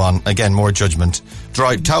dry robe on. Again, more judgment.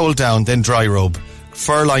 Dry towel down, then dry robe.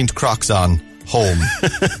 Fur-lined Crocs on. Home.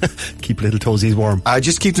 Keep little toesies warm.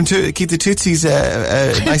 Just keep the tootsies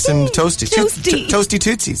nice and toasty. Toasty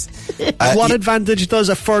tootsies. What advantage does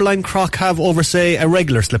a fur-lined Croc have over, say, a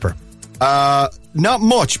regular slipper? Not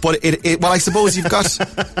much, but well, I suppose you've got...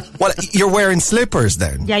 Well, you're wearing slippers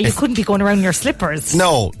then. Yeah, you couldn't be going around in your slippers.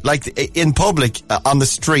 No, like in public, on the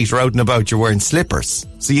street or out and about, you're wearing slippers.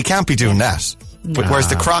 So you can't be doing that. But whereas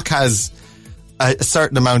the Croc has a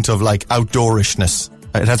certain amount of, like, outdoorishness.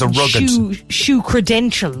 It has a rugged... Shoe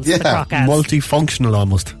credentials, the Croc has. Multifunctional,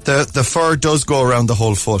 almost. The fur does go around the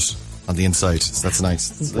whole foot on the inside, so that's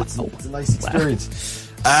nice. It's a nice experience.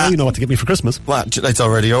 You know what to get me for Christmas. Well, it's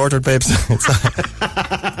already ordered, babes.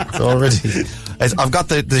 It's already. I've got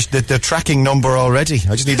the tracking number already.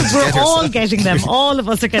 I just needed to get her. We're all getting them. All of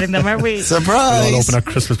us are getting them, aren't we? Surprise! We'll open our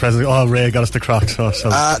Christmas present. Oh, Ray got us the Crocs.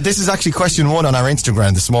 This is actually question 1 on our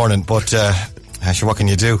Instagram this morning, but sure, what can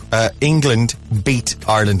you do? England beat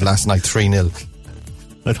Ireland last night 3-0.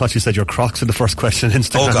 I thought you said your Crocs in the first question on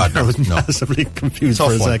Instagram. Oh, God, no. I was massively confused Tough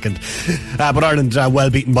for a one. second. But Ireland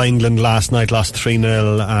well beaten by England last night, lost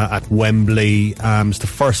 3-0 at Wembley. It's the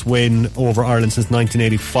first win over Ireland since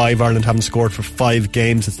 1985. Ireland haven't scored for 5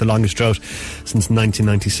 games. It's the longest drought since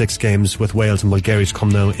 1996 games, with Wales and Bulgaria to come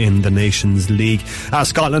now in the Nations League.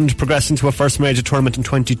 Scotland progressing to a first major tournament in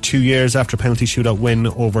 22 years after a penalty shootout win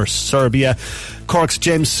over Serbia. Cork's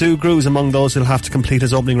James Sugru is among those who'll have to complete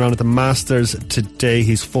his opening round at the Masters today.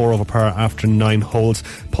 He's 4 over par after 9 holes.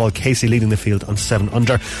 Paul Casey leading the field on 7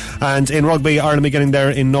 under. And in rugby, Ireland beginning their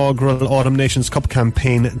inaugural Autumn Nations Cup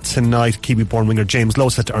campaign tonight. Kiwi-born winger James Lowe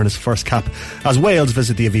set to earn his first cap as Wales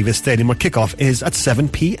visit the Aviva Stadium, where kickoff is at 7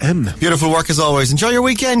 p.m. Beautiful work as always. Enjoy your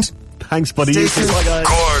weekend. Thanks, buddy. Bye, guys.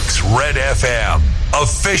 Cork's Red FM,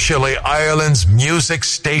 officially Ireland's music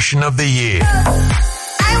station of the year.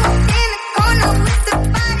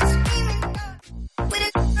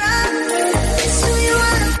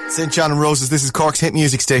 St. John and Roses, this is Cork's hit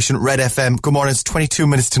music station, Red FM. Good morning, it's 22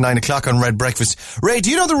 minutes to 9 o'clock on Red Breakfast. Ray,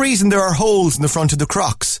 do you know the reason there are holes in the front of the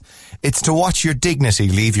Crocs? It's to watch your dignity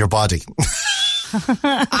leave your body. Do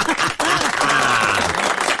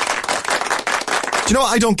you know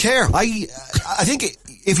what? I don't care. I think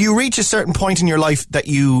if you reach a certain point in your life that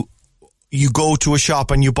you go to a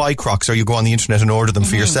shop and you buy Crocs, or you go on the internet and order them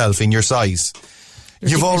for yourself in your size,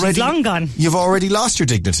 you've already lost your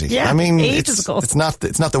dignity. Yeah, I mean, ages ago. it's not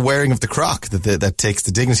the wearing of the Croc that takes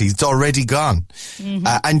the dignity. It's already gone.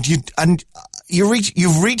 And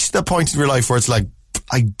you've reached the point in your life where it's like,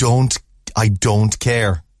 I don't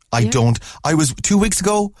care. I was 2 weeks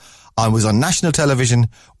ago, I was on national television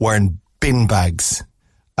wearing bin bags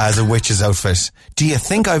as a witch's outfit. Do you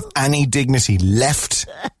think I've any dignity left?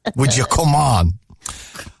 Would you come on?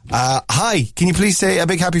 Hi, can you please say a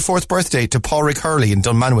big happy 4th birthday to Pauric Hurley in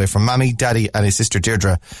Dunmanway from Mammy, Daddy and his sister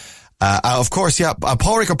Deirdre. Of course, yeah,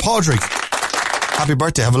 Pauric or Padraig. Happy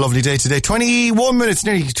birthday, have a lovely day today. Nearly 21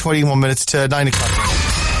 minutes to 9 o'clock.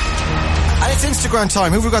 And it's Instagram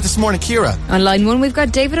time. Who have we got this morning? Ciara. On line 1, we've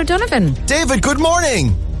got David O'Donovan. David, good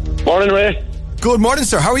morning. Morning, Ray. Good morning,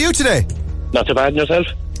 sir. How are you today? Not too bad, and yourself?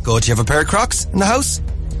 Good. Do you have a pair of Crocs in the house?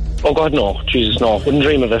 Oh, God, no. Jesus, no. Wouldn't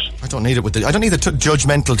dream of it. I don't need it I don't need the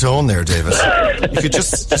judgmental tone there, David. You could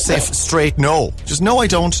just say straight no. Just no, I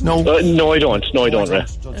don't. No. No, I don't. No, I don't, Ray.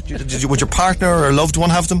 Would your partner or loved one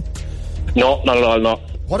have them? No, not at all, no.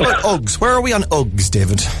 What about Uggs? Where are we on Uggs,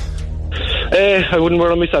 David? I wouldn't wear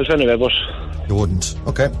them myself anyway, but... You wouldn't?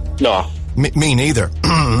 Okay. No. Me neither.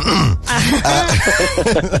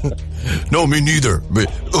 No, me neither.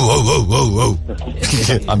 Oh.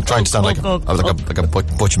 I'm trying to sound like a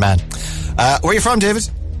butch man. Where are you from, David?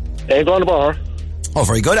 Going to Bar. Oh,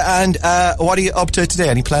 very good. And what are you up to today?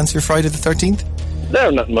 Any plans for Friday the 13th? No,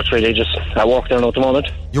 not much really. Just I work there now at the moment.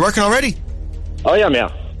 You're working already? I am, yeah.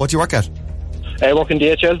 What do you work at? I work in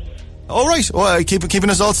DHL. Oh, right. Well, keeping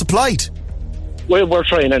us all supplied. We're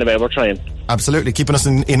trying anyway. We're trying. Absolutely. Keeping us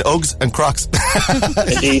in Uggs and Crocs.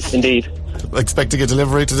 Indeed. Expecting a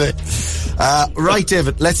delivery today. Right,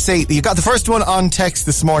 David, let's say you got the first one on text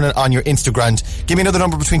this morning on your Instagram. Give me another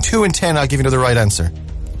number between 2 and 10. I'll give you another right answer.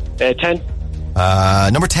 10.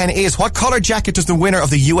 Number 10 is, what colour jacket does the winner of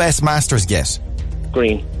the US Masters get?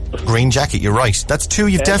 Green. Green jacket, you're right. That's 2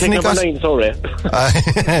 you've definitely got.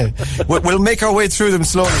 We'll make our way through them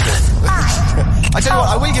slowly. I tell you what,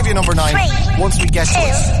 I will give you number 9 once we get to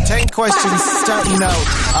it. 10 questions starting now.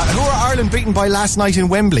 Who are Ireland beaten by last night in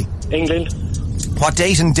Wembley? England. What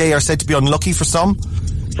date and day are said to be unlucky for some?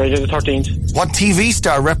 Friday the 13th. What TV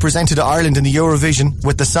star represented Ireland in the Eurovision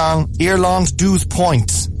with the song Irland Douze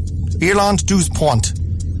Points? Irland Douze Point.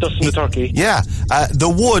 Dustin the Turkey. Yeah. The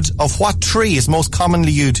wood of what tree is most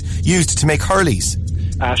commonly used to make hurleys?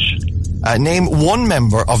 Ash. Name one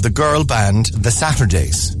member of the girl band The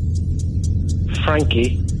Saturdays.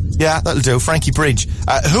 Frankie. Yeah, that'll do. Frankie Bridge.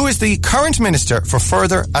 Who is the current Minister for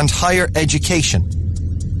Further and Higher Education?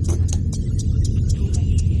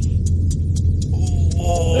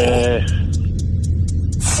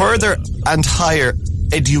 Further and higher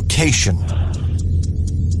education.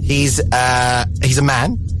 He's a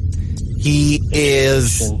man. He's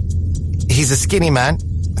a skinny man.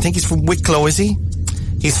 I think he's from Wicklow, is he?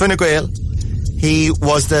 He's Fine Gael. He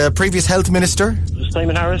was the previous health minister.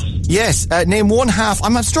 Simon Harris? Yes. Name one half.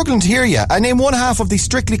 I'm struggling to hear you. Name one half of the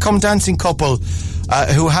Strictly Come Dancing couple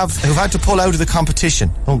who've had to pull out of the competition.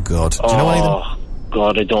 Oh, God. Do you know any of them? Oh,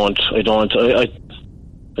 God, I don't.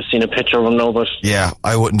 I've seen a picture of him now, but... Yeah,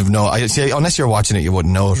 I wouldn't have known. Unless you're watching it, you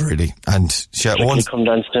wouldn't know it, really. And Strictly Come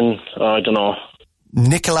Dancing, I don't know.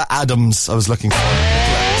 Nicola Adams, I was looking for.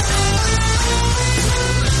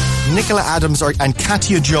 Nicola Adams and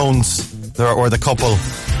Katya Jones were the couple.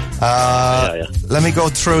 Let me go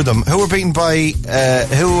through them. Who were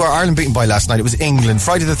Ireland beaten by last night? It was England.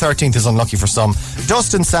 Friday the 13th is unlucky for some.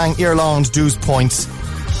 Dustin sang Irland, Dew's Points.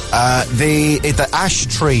 The ash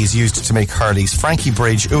trees used to make hurleys. Frankie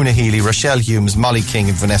Bridge, Una Healy, Rochelle Humes, Molly King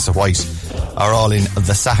and Vanessa White are all in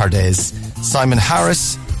the Saturdays. Simon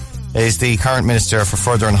Harris is the current Minister for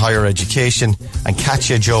Further and Higher Education, and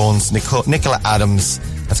Katya Jones, Nicola Adams.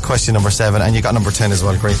 That's question number 7, and you got number 10 as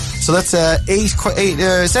well. Great. So that's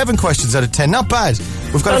 7 questions out of 10. Not bad.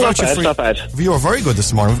 We've got a voucher for you. Not bad. You were very good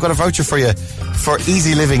this morning. We've got a voucher for you for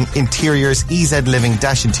Easy Living Interiors.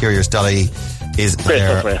 EZLiving-interiors.ie is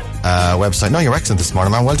their website. No, you're excellent this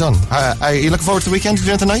morning, man. Well done. Are you looking forward to the weekend? Did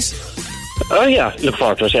you do anything nice? Yeah, look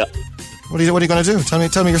forward to it. Yeah. What are you going to do? Tell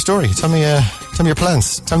me your story. Tell me your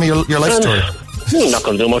plans. Tell me your life story. Not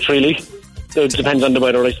going to do much, really. It depends on the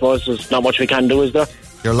weather, I suppose. There's not much we can do, is there?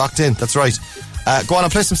 You're locked in. That's right. Go on, I'll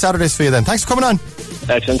play some Saturdays for you then. Thanks for coming on.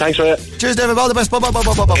 Excellent. Thanks for it. Cheers, David. All the best. Bye.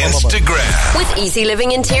 Instagram. With Easy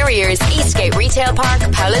Living Interiors, Eastgate Retail Park,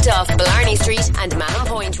 Powladuff, Blarney Street and Manham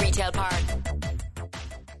Point Retail Park.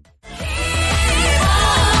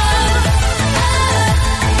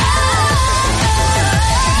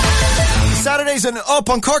 Saturdays and up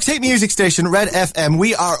on Cork's hit music station, Red FM.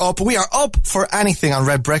 We are up. We are up for anything on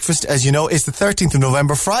Red Breakfast. As you know, it's the 13th of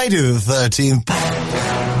November, Friday the 13th.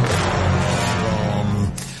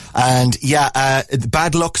 And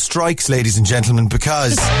bad luck strikes, ladies and gentlemen,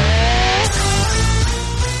 because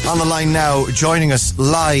on the line now, joining us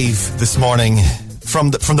live this morning from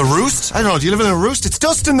the roost. I don't know, do you live in a roost? It's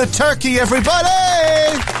Dustin the Turkey, everybody!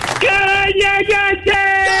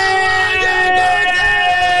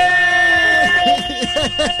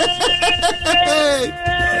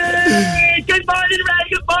 Good morning, Ray.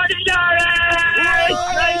 Good morning, Laura. It's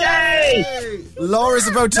Friday. Laura's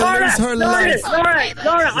about to lose her life.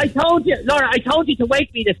 Laura, I told you to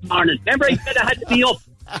wake me this morning. Remember, I said I had to be up.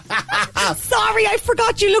 Sorry, I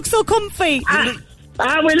forgot. You look so comfy.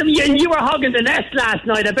 William, you were hugging the nest last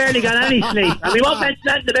night. I barely got any sleep. And we won't mention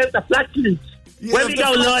that about the flatulence. When we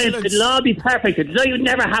go live, it'll all be perfect. It's like it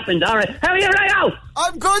never happened. All right. How are you, Rayo?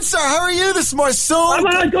 I'm good, sir. How are you this morning? I'm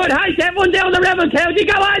all good. Hi, everyone down the Rebel County.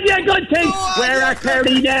 Go on, you good thing. Where are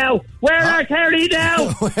Kerry now? Where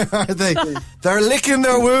are they? They're licking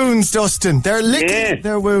their wounds, Dustin. They're licking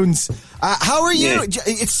their wounds. How are you?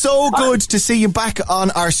 It's so good to see you back on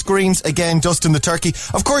our screens again, Dustin the Turkey.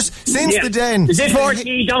 Of course, since the den. This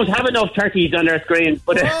RTE don't have enough turkeys on their screens,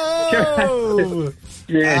 but sure.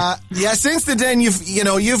 Since the den,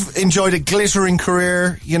 you've enjoyed a glittering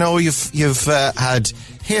career. You know, you've had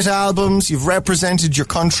hit albums. You've represented your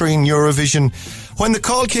country in Eurovision. When the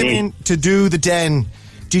call came in to do the den,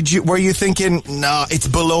 were you thinking, nah, it's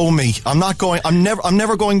below me. I'm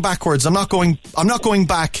never going backwards. I'm not going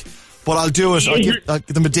back. But I'll do it. I'll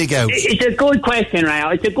give them a dig out. It's a good question,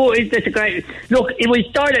 Ryan. It's a great look.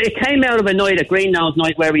 It came out of a night, a Green Nose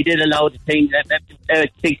night, where we did a load of things,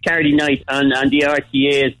 big charity night on the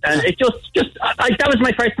RTAs, and it just that was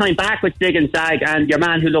my first time back with Dig and Sag and your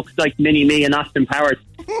man who looks like Mini Me and Austin Powers,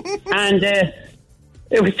 and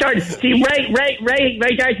it was started. See,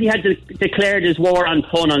 Ray Darcy had declared his war on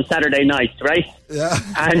fun on Saturday nights, right? Yeah,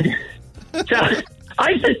 and so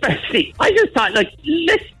I just thought, like,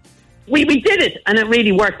 We did it, and it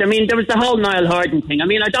really worked. I mean, there was the whole Niall Harden thing. I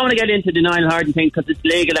mean, I don't want to get into the Niall Harden thing because it's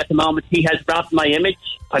legal at the moment. He has dropped my image.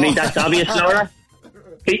 I mean, that's obvious, Laura.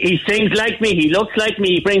 He sings like me. He looks like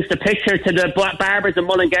me. He brings the picture to the barbers in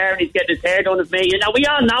Mullingar, and he's getting his hair done with me. You know, we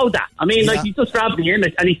all know that. I mean, like, he just dropped the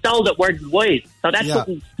image, and he sold it words and ways. So that's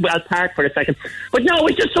something I'll park for a second. But no, it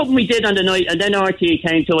was just something we did on the night, and then RTE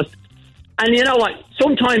came to us. And you know what?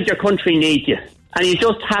 Sometimes your country needs you, and you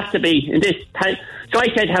just have to be in this time. So I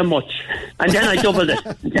said, how much? And then I doubled it.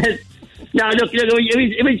 No, look,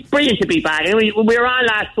 it was brilliant to be back. We were on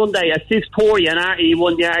last Sunday at 6:40 and RTE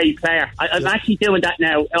won the RTE player. I'm actually doing that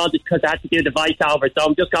now, all because I had to do the voiceover. So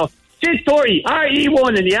I'm just going, 6:30,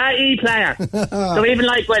 RE1 and the RE player. So even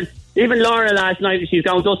Laura last night, she's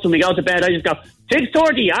going, Dustin, we go to bed, I just go,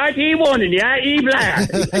 6:30, RT1 and the RE player.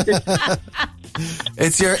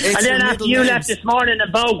 And then after you left this morning,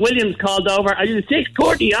 and Vogue Williams called over, I did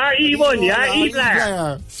 6:30, RE1, the RE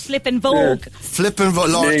player. Flippin' Vogue. Flippin' Vogue.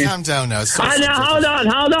 Laura, calm down now. Hold on.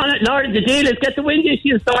 Laura, the deal is get the wind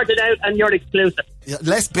issue sorted out and you're exclusive. Yeah,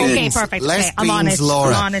 less beans. Okay, perfect. Less I'm on beans, it.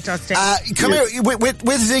 Laura. I'm on it, Dustin. Come here,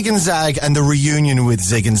 with Zig and Zag and the reunion with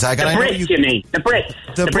Zig and Zag. The Brits, you mean? The Brits.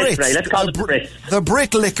 The Brits. Right? Let's call it the Brits. The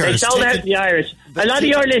Brit lickers. They sold out the Irish. A lot of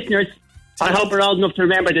your listeners, I hope are old enough to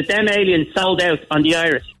remember that them aliens sold out on the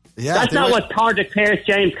Irish. Yeah, that's not what Tardick, Pierce,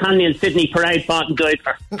 James Conley and Sydney Parade fought and died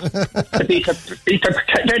for. They're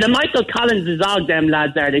the Michael Collins' dog, them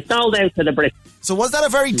lads are. They sold out to the Brits. So was that a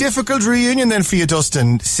very difficult reunion then for you,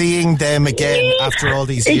 Dustin, seeing them again after all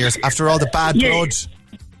these years, after all the bad blood?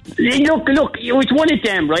 Look, it was one of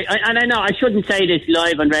them, right? And I know I shouldn't say this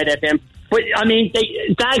live on Red FM, but I mean,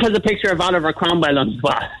 Dag has a picture of Oliver Cromwell on his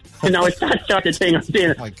wall. It's that sort of thing I'm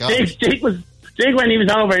seeing. Oh my God. Big when he was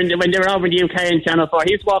over, when they were over in the UK in Channel 4,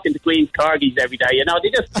 he was walking the Queen's corgis every day, they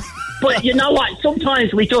just... But you know what?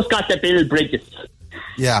 Sometimes we just got to build bridges.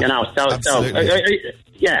 Yeah, absolutely.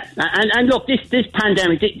 Yeah, and look, this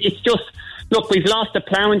pandemic, it's just... Look, we've lost the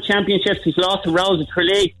ploughing championships, we've lost the Rose of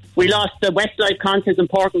Tralee, we lost the Westlife contest in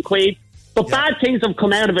Pork and Queen, but bad things have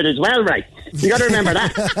come out of it as well, right? You got to remember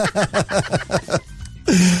that.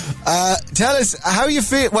 Tell us how you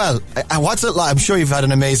feel. Well, what's it like? I'm sure you've had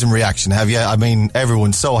an amazing reaction, have you? I mean,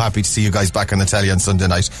 everyone's so happy to see you guys back on the telly on Sunday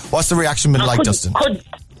night. What's the reaction been like, Dustin?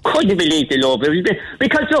 Couldn't believe the love.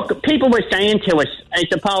 Because look, people were saying to us, I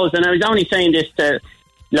suppose, and I was only saying this to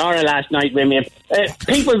Laura last night with me.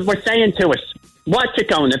 People were saying to us, "What's it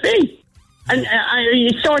going to be?" And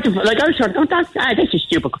it's sort of like I was sort of, this is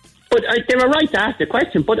stupid. But they were right to ask the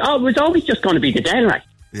question. But it was always just going to be the den, right?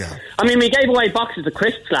 Yeah. I mean, we gave away boxes of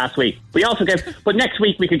crisps last week. We also but next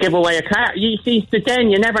week we could give away a car. You see, the den,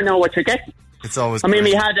 you never know what you're getting. It's always. I mean,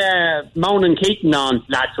 we had Moan Keaton on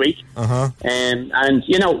last week. And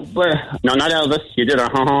no, not Elvis. You did a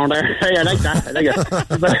there. Hey, I like that. I like it.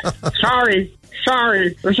 But, sorry.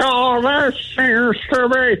 But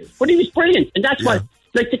he was brilliant. And that's what,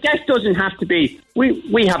 like, the guest doesn't have to be.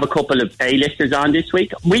 We have a couple of A-listers on this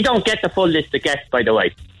week. We don't get the full list of guests, by the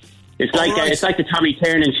way. It's like the Tommy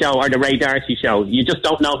Tiernan show or the Ray Darcy show. You just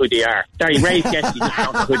don't know who they are. Sorry, Ray's guests, you just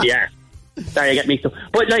don't know who they are. Sorry, I get mixed up.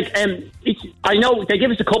 But I know they give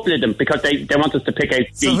us a couple of them because they want us to pick out.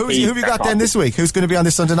 So who have you got then this week? Who's going to be on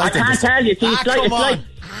this Sunday night? I can't tell you. See, it's like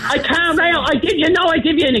I can't, Rayo. I give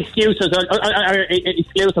you an excuse.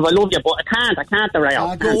 Exclusive. I love you, but I can't,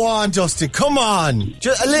 Rayo. Go on, Dustin. Come on,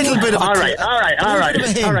 just a little bit of. All right.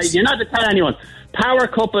 You're not to tell anyone. Power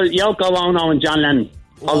couple: Yoko Ono and John Lennon.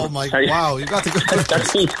 Oh my! Wow, you got to go.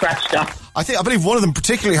 That's me scratched up. I believe one of them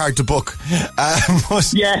particularly hard to book.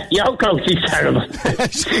 Yeah, Yoko, she's terrible.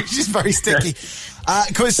 she's very sticky.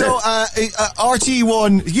 So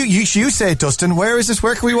RT1, you say it, Dustin. Where is this?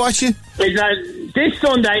 Where can we watch you? It's this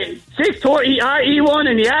Sunday, 6:30 RE1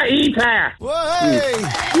 and the RE player.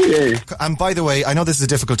 Yeah. And by the way, I know this is a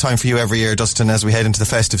difficult time for you every year, Dustin, as we head into the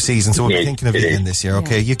festive season. So we'll be thinking of you again this year.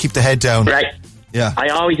 Okay, you keep the head down. Right. Yeah. I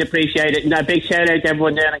always appreciate it. And a big shout out to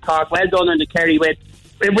everyone there in Cork. Well done on the Kerry win.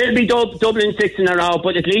 It will be Dublin 6 in a row,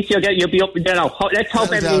 but at least you'll be up and down. Let's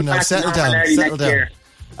hope everything's back to normal early next year.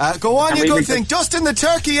 Go on, you good thing. Dustin the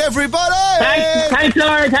Turkey, everybody! Thanks,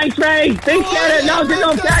 Laura. Thanks, Ray. Big shout out. Loads of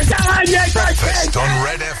love. Breakfast on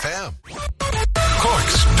Red FM.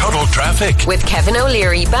 Cork's Total Traffic. With Kevin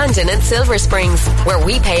O'Leary, Bandon and Silver Springs, where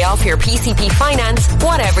we pay off your PCP finance,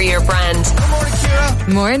 whatever your brand. Good morning, Ciara.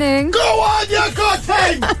 Morning. Go on, you good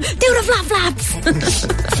thing! Do the flap-flaps.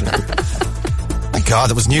 My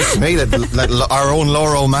God, it was news to me that our own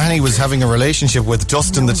Laura O'Mahony was having a relationship with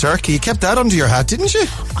Dustin the Turkey. You kept that under your hat, didn't you?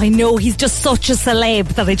 I know, he's just such a celeb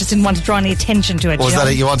that I just didn't want to draw any attention to it. Or was that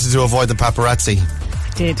it? You wanted to avoid the paparazzi?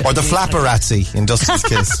 Or the flapperazzi in Dustin's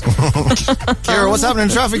case. Ciara, what's happening in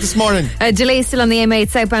traffic this morning? Delay still on the M8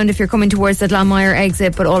 southbound if you're coming towards the Glanmire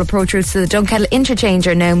exit, but all approach routes to the Dunkettle interchange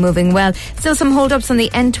are now moving well. Still some hold-ups on the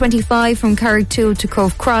N25 from Carricktool to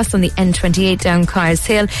Cove Cross, on the N28 down Cars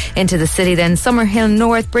Hill into the city, then Summerhill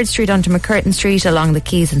North, Bridge Street onto McCurtain Street along the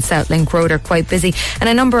Quays and South Link Road are quite busy, and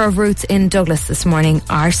a number of routes in Douglas this morning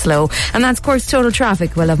are slow. And that's Cork's Total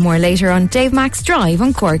Traffic. We'll have more later on Dave Max Drive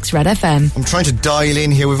on Cork's Red FM. I'm trying to dial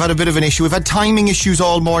in here. We've had a bit of an issue. We've had timing issues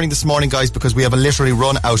all morning this morning, guys, because we have literally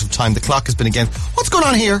run out of time. The clock has been against. What's going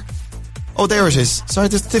on here? Oh, there it is. Sorry,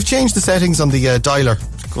 they've changed the settings on the dialer.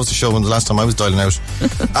 Goes to show when the last time I was dialing out.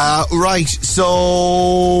 Right,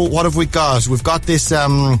 so what have we got? We've got this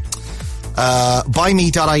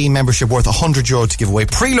buyme.ie membership worth €100 to give away,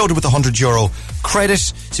 preloaded with €100 credit,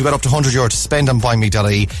 so you've got up to €100 to spend on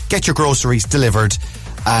buyme.ie. Get your groceries delivered,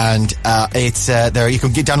 and it's there. You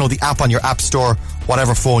can download the app on your app store,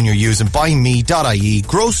 whatever phone you're using. Buyme.ie.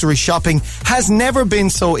 Grocery shopping has never been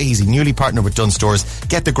so easy. Newly partnered with Dunn Stores.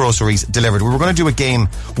 Get the groceries delivered. We were going to do a game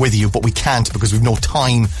with you, but we can't because we've no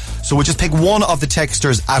time. So we'll just pick one of the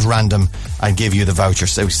texters at random and give you the voucher.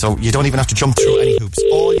 So you don't even have to jump through any hoops.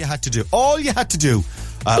 All you had to do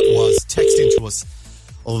was text into us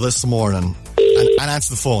this morning and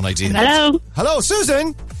answer the phone, ideally. Hello,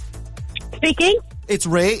 Susan. Speaking. It's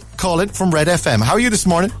Ray calling from Red FM. How are you this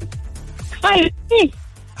morning? Hi.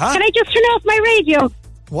 Huh? Can I just turn off my radio?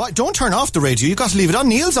 What? Don't turn off the radio. You got to leave it on.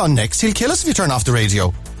 Neil's on next. He'll kill us if you turn off the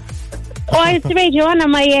radio. Why is the radio on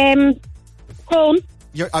my phone?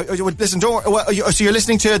 Listen, don't. So you're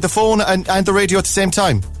listening to the phone and the radio at the same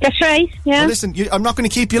time? That's right. Yeah. Well, listen, I'm not going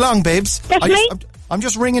to keep you long, babes. That's right. I'm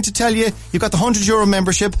just ringing to tell you you've got the €100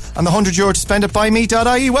 membership and the €100 to spend at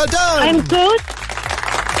buyme.ie. Well done. I'm good.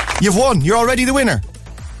 You've won. You're already the winner.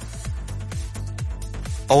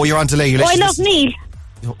 Oh, you're on delay. I love Neil.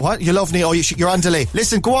 What? You love Neil? Oh, you're on delay.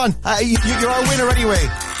 Listen, go on. You're our winner anyway.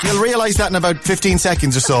 You'll realise that in about 15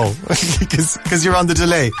 seconds or so. Because you're on the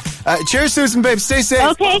delay. Cheers, Susan, babe. Stay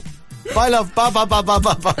safe. Okay. Bye, love. Bye.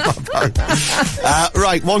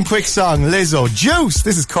 Right, one quick song. Lizzo, Juice.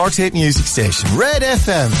 This is Cork's Hate Music Station. Red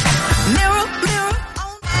FM.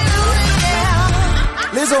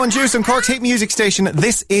 Lizzo and Juice on Cork's Hate Music Station.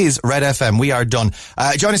 This is Red FM. We are done.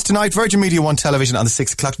 Join us tonight, Virgin Media 1 Television on the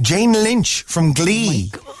 6 o'clock. Jane Lynch from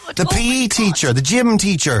Glee. The PE teacher, the gym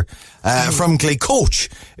teacher from Glee. Coach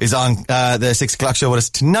is on the 6 o'clock show with us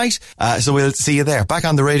tonight. So we'll see you there. Back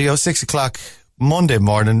on the radio, 6 o'clock Monday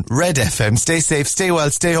morning. Red FM. Stay safe, stay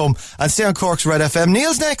well, stay home, and stay on Cork's Red FM.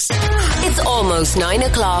 Neil's next. It's almost 9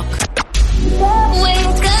 o'clock.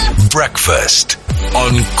 Breakfast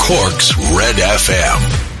on Cork's Red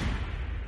FM.